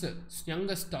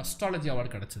யங்கஸ்ட் அஸ்ட்ராலஜி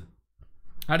அவார்டு கிடச்சிது.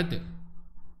 அடுத்து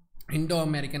Indo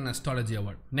American astrology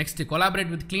award. Next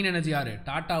collaborate with clean energy யார்?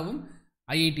 டாட்டாவும்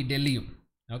ஐஐடி டெல்லியும்.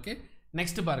 ஓகே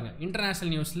நெக்ஸ்ட் பாருங்கள்,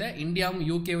 இன்டர்நேஷ்னல் நியூஸில் இந்தியாவும்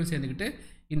யூகேவும் சேர்ந்துக்கிட்டு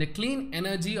இந்த clean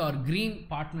energy or green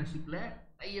பார்ட்னர்ஷிப்பில்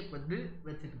type வந்து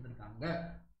வச்சுட்டு இருக்காங்க.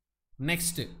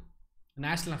 Next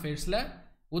national அஃபேர்ஸில்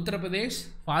Uttar Pradesh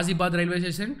ஃபாசிபாத் railway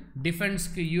station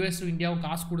டிஃபென்ஸ்க்கு யூஎஸும் இந்தியாவும்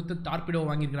காசு கொடுத்து டார்பிடோ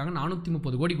வாங்கியிருக்கிறாங்க.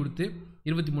 430 கோடி கொடுத்து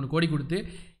 23 கோடி கொடுத்து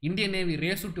இந்தியன் நேவி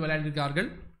ரேஸ் விட்டு விளையாடிருக்கார்கள்.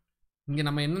 இங்கே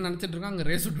நம்ம என்ன நினச்சிட்டு இருக்கோம், அங்கே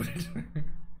ரேஸ் விட்டு விளையாடுறாங்க.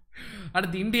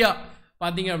 அடுத்து இந்தியா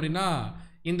பார்த்தீங்க அப்படின்னா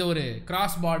இந்த ஒரு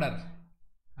cross border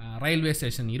railway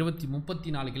station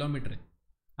 34 kilometre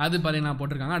அது பார்த்தீங்கன்னா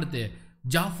போட்டிருக்காங்க. அடுத்து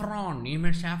ஜஃப்ரான்,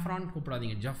 இனிமேல் ஷாஃப்ரான்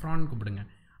கூப்பிடாதீங்க, ஜஃப்ரான் கூப்பிடுங்க.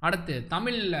 அடுத்து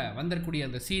தமிழில் வந்திருக்கக்கூடிய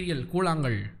அந்த சீரியல்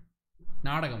கூழாங்கல்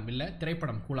நாடகம் இல்லை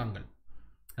திரைப்படம் கூழாங்கல்.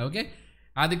 ஓகே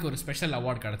அதுக்கு ஒரு ஸ்பெஷல்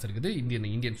அவார்டு கிடச்சிருக்குது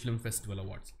Indian film festival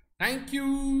awards.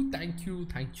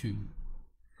 Thank you.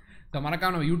 So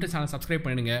மறக்காம நம்ம யூடியூப் சேனல் சப்ஸ்கிரைப்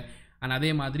பண்ணிடுங்க. அண்ட் அதே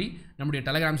மாதிரி நம்முடைய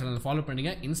டெலிகிராம் சேனல் ஃபாலோ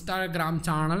பண்ணுங்கள். இன்ஸ்டாகிராம்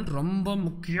சேனல் ரொம்ப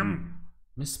முக்கியம்,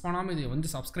 மிஸ் பண்ணாமல் இது வந்து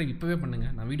சப்ஸ்கிரைப் இப்போவே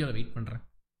பண்ணுங்கள். நான் வீடியோவில் வெயிட் பண்ணுறேன்.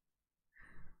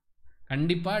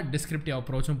 கண்டிப்பாக டிஸ்கிரிப்டிவ்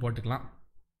அப்ரோச்சும் போட்டுக்கலாம்,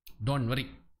 டோன்ட் வரி.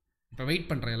 இப்போ வெயிட்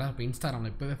பண்ணுறேன். இப்போ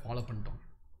இன்ஸ்டாகிராமில் இப்போவே ஃபாலோ பண்ணிட்டோம்.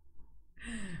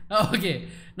 ஓகே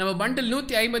நம்ம பண்டில்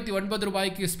 159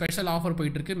 ரூபாய்க்கு ஸ்பெஷல் ஆஃபர்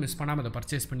போயிட்டுருக்கு. மிஸ் பண்ணாமல் அதை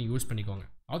பர்ச்சேஸ் பண்ணி யூஸ் பண்ணிக்கோங்க.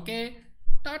 Okay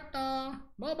tata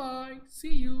bye,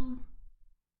 see you.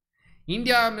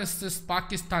 India misses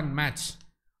Pakistan match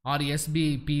or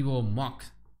SBIPO mark.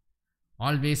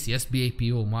 Always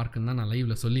SBIPO மார்க்குன்னு தான் நான்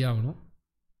லைவில் சொல்லி ஆகணும்.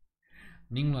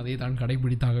 நீங்களும் அதே தான்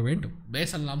கடைபிடித்தாக வேண்டும்.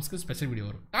 பேசல் நாம்ஸ்க்கு ஸ்பெஷல் வீடியோ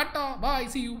வரும். Tata bye,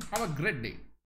 see you, have a great day.